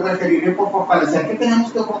referiré por fortalecer? ¿Qué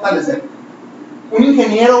tenemos que fortalecer? Un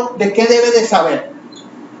ingeniero, ¿de qué debe de saber?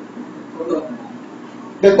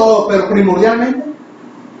 De todo, pero primordialmente,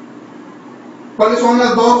 ¿cuáles son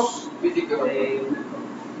las dos?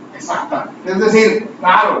 Exactamente. Es decir,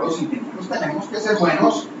 claro, los ingenieros tenemos que ser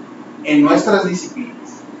buenos en nuestras disciplinas.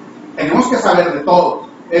 Tenemos que saber de todo.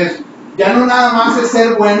 Ya no nada más es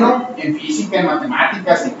ser bueno en física, en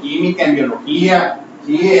matemáticas, en química, en biología,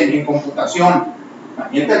 ¿sí?, en computación.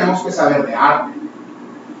 También tenemos que saber de arte.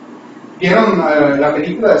 ¿Vieron la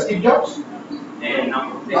película de Steve Jobs?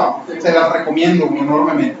 No, se las recomiendo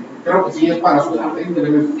enormemente. Creo que sí es para su edad.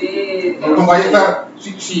 No vaya a estar,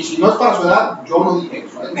 si no es para su edad, yo no dije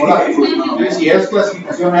eso. No la veo. Si es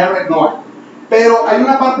clasificación R, no hay. Pero hay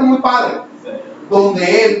una parte muy padre,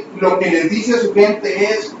 donde él lo que les dice a su gente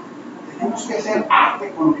es: tenemos que hacer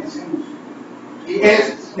arte con lo que hacemos.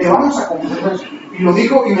 Y le vamos a comprar eso. Y lo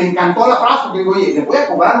dijo y me encantó la frase, porque digo, oye, le voy a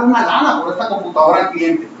cobrar una lana por esta computadora al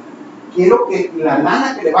cliente. Quiero que la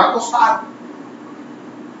lana que le va a costar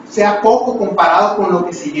sea poco comparado con lo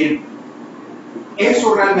que se lleve.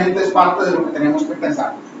 Eso realmente es parte de lo que tenemos que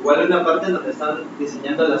pensar. Igual en una parte donde están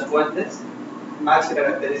diseñando las fuentes, Max se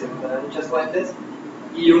caracteriza por tener muchas fuentes,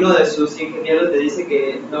 y uno de sus ingenieros le dice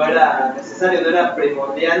que no era necesario, no era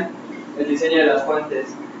primordial el diseño de las fuentes,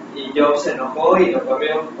 y Jobs se enojó y lo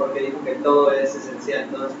corrió porque dijo que todo es esencial,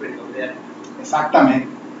 todo es primordial. Exactamente.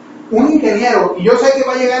 Un ingeniero, y yo sé que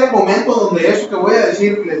va a llegar el momento donde eso que voy a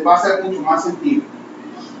decir les va a hacer mucho más sentido.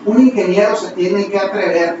 Un ingeniero se tiene que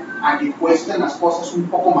atrever a que cuesten las cosas un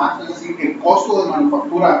poco más, es decir, que el costo de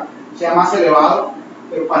manufactura sea más elevado,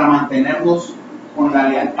 pero para mantenernos con la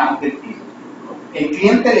lealtad del cliente. El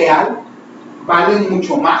cliente leal vale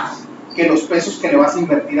mucho más que los pesos que le vas a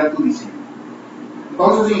invertir a tu diseño.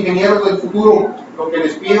 Entonces, ingenieros del futuro, lo que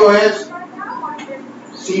les pido es,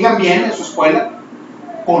 sigan bien en su escuela,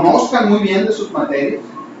 conozcan muy bien de sus materias,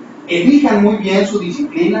 elijan muy bien su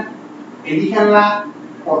disciplina, elíjanla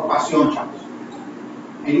por pasión, chavos.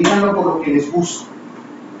 Elíjanlo por lo que les gusta.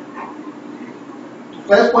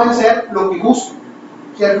 Ustedes pueden ser lo que gusten.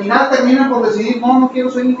 Si al final terminan por decidir, no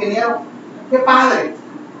quiero ser ingeniero, qué padre.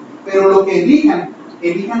 Pero lo que elijan,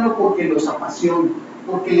 elíjanlo porque los apasiona,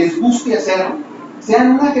 porque les guste hacerlo.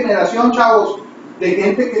 Sean una generación, chavos, de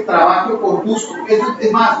gente que trabaje por gusto.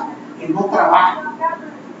 Es más, que no trabajen,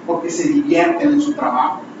 porque se divierten en su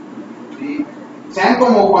trabajo. ¿Sí? Sean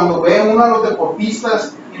como cuando ve uno a los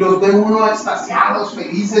deportistas y los ve uno extasiados,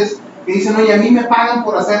 felices, que dicen, oye, a mí me pagan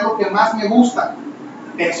por hacer lo que más me gusta.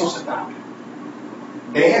 De eso se trata.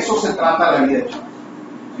 De eso se trata la vida, chavos.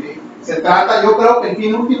 ¿Sí? Se trata, yo creo que el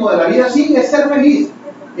fin último de la vida, sí, es ser feliz.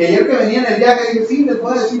 Y ayer que venía en el viaje dije, sí, les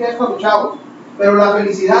voy a decir esto a los chavos. Pero la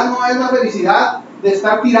felicidad no es la felicidad de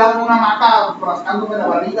estar tirado en una hamaca rascándome la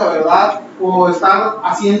barriga, ¿verdad? O estar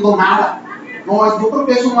haciendo nada. No, yo creo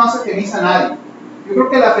que eso no hace feliz a nadie. Yo creo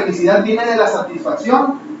que la felicidad viene de la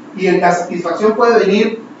satisfacción, y la satisfacción puede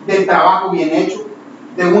venir del trabajo bien hecho,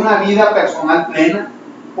 de una vida personal plena.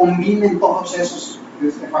 Combinen todos esos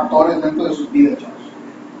factores dentro de sus vidas, chavos.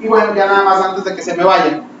 Y bueno, ya nada más antes de que se me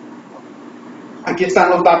vayan, aquí están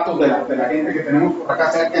los datos de la gente que tenemos por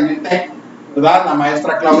acá cerca en el TEC, ¿verdad? La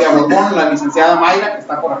maestra Claudia Borbón, la licenciada Mayra, que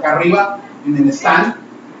está por acá arriba en el stand,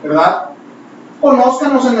 ¿verdad?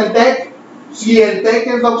 Conózcanos en el TEC. Si el TEC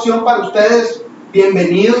es la opción para ustedes,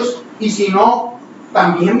 bienvenidos, y si no,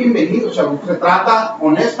 también bienvenidos, chavos. Se trata,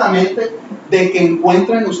 honestamente, de que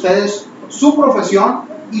encuentren ustedes su profesión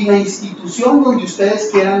y la institución donde ustedes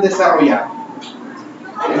quieran desarrollar.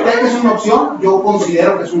 El TEC es una opción, yo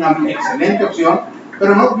considero que es una excelente opción,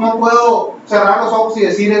 pero no puedo cerrar los ojos y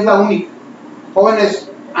decir es la única. Jóvenes,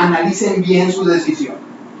 analicen bien su decisión,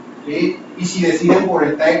 ¿sí? Y si deciden por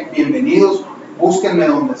el TEC, bienvenidos, búsquenme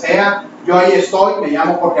donde sea, yo ahí estoy, me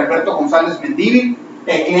llamo Jorge Alberto González Mendívil,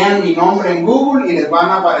 teclean mi nombre en Google y les van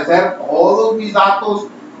a aparecer todos mis datos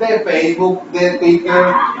de Facebook, de Twitter,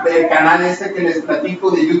 del canal que les platico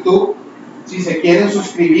de YouTube. Si se quieren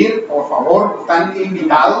suscribir, por favor, están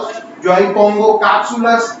invitados. Yo ahí pongo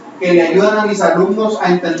cápsulas que le ayudan a mis alumnos a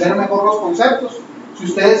entender mejor los conceptos. Si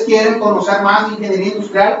ustedes quieren conocer más de ingeniería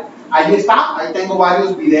industrial, ahí está, ahí tengo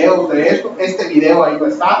varios videos de esto. Este video ahí va a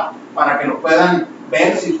estar para que lo puedan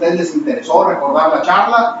ver si a ustedes les interesó recordar la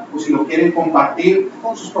charla, o si lo quieren compartir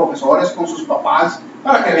con sus profesores, con sus papás,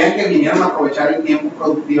 para que vean que vinieron a aprovechar el tiempo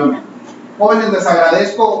productivamente. Jóvenes, les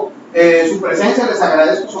agradezco su presencia, les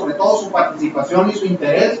agradezco sobre todo su participación y su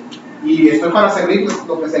interés, y estoy para servirles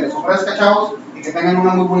lo que se les ofrezca, chavos, y que tengan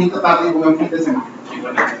una muy bonita tarde y un buen fin de semana. Que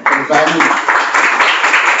les vaya muy bien.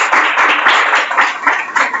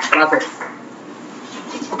 Gracias.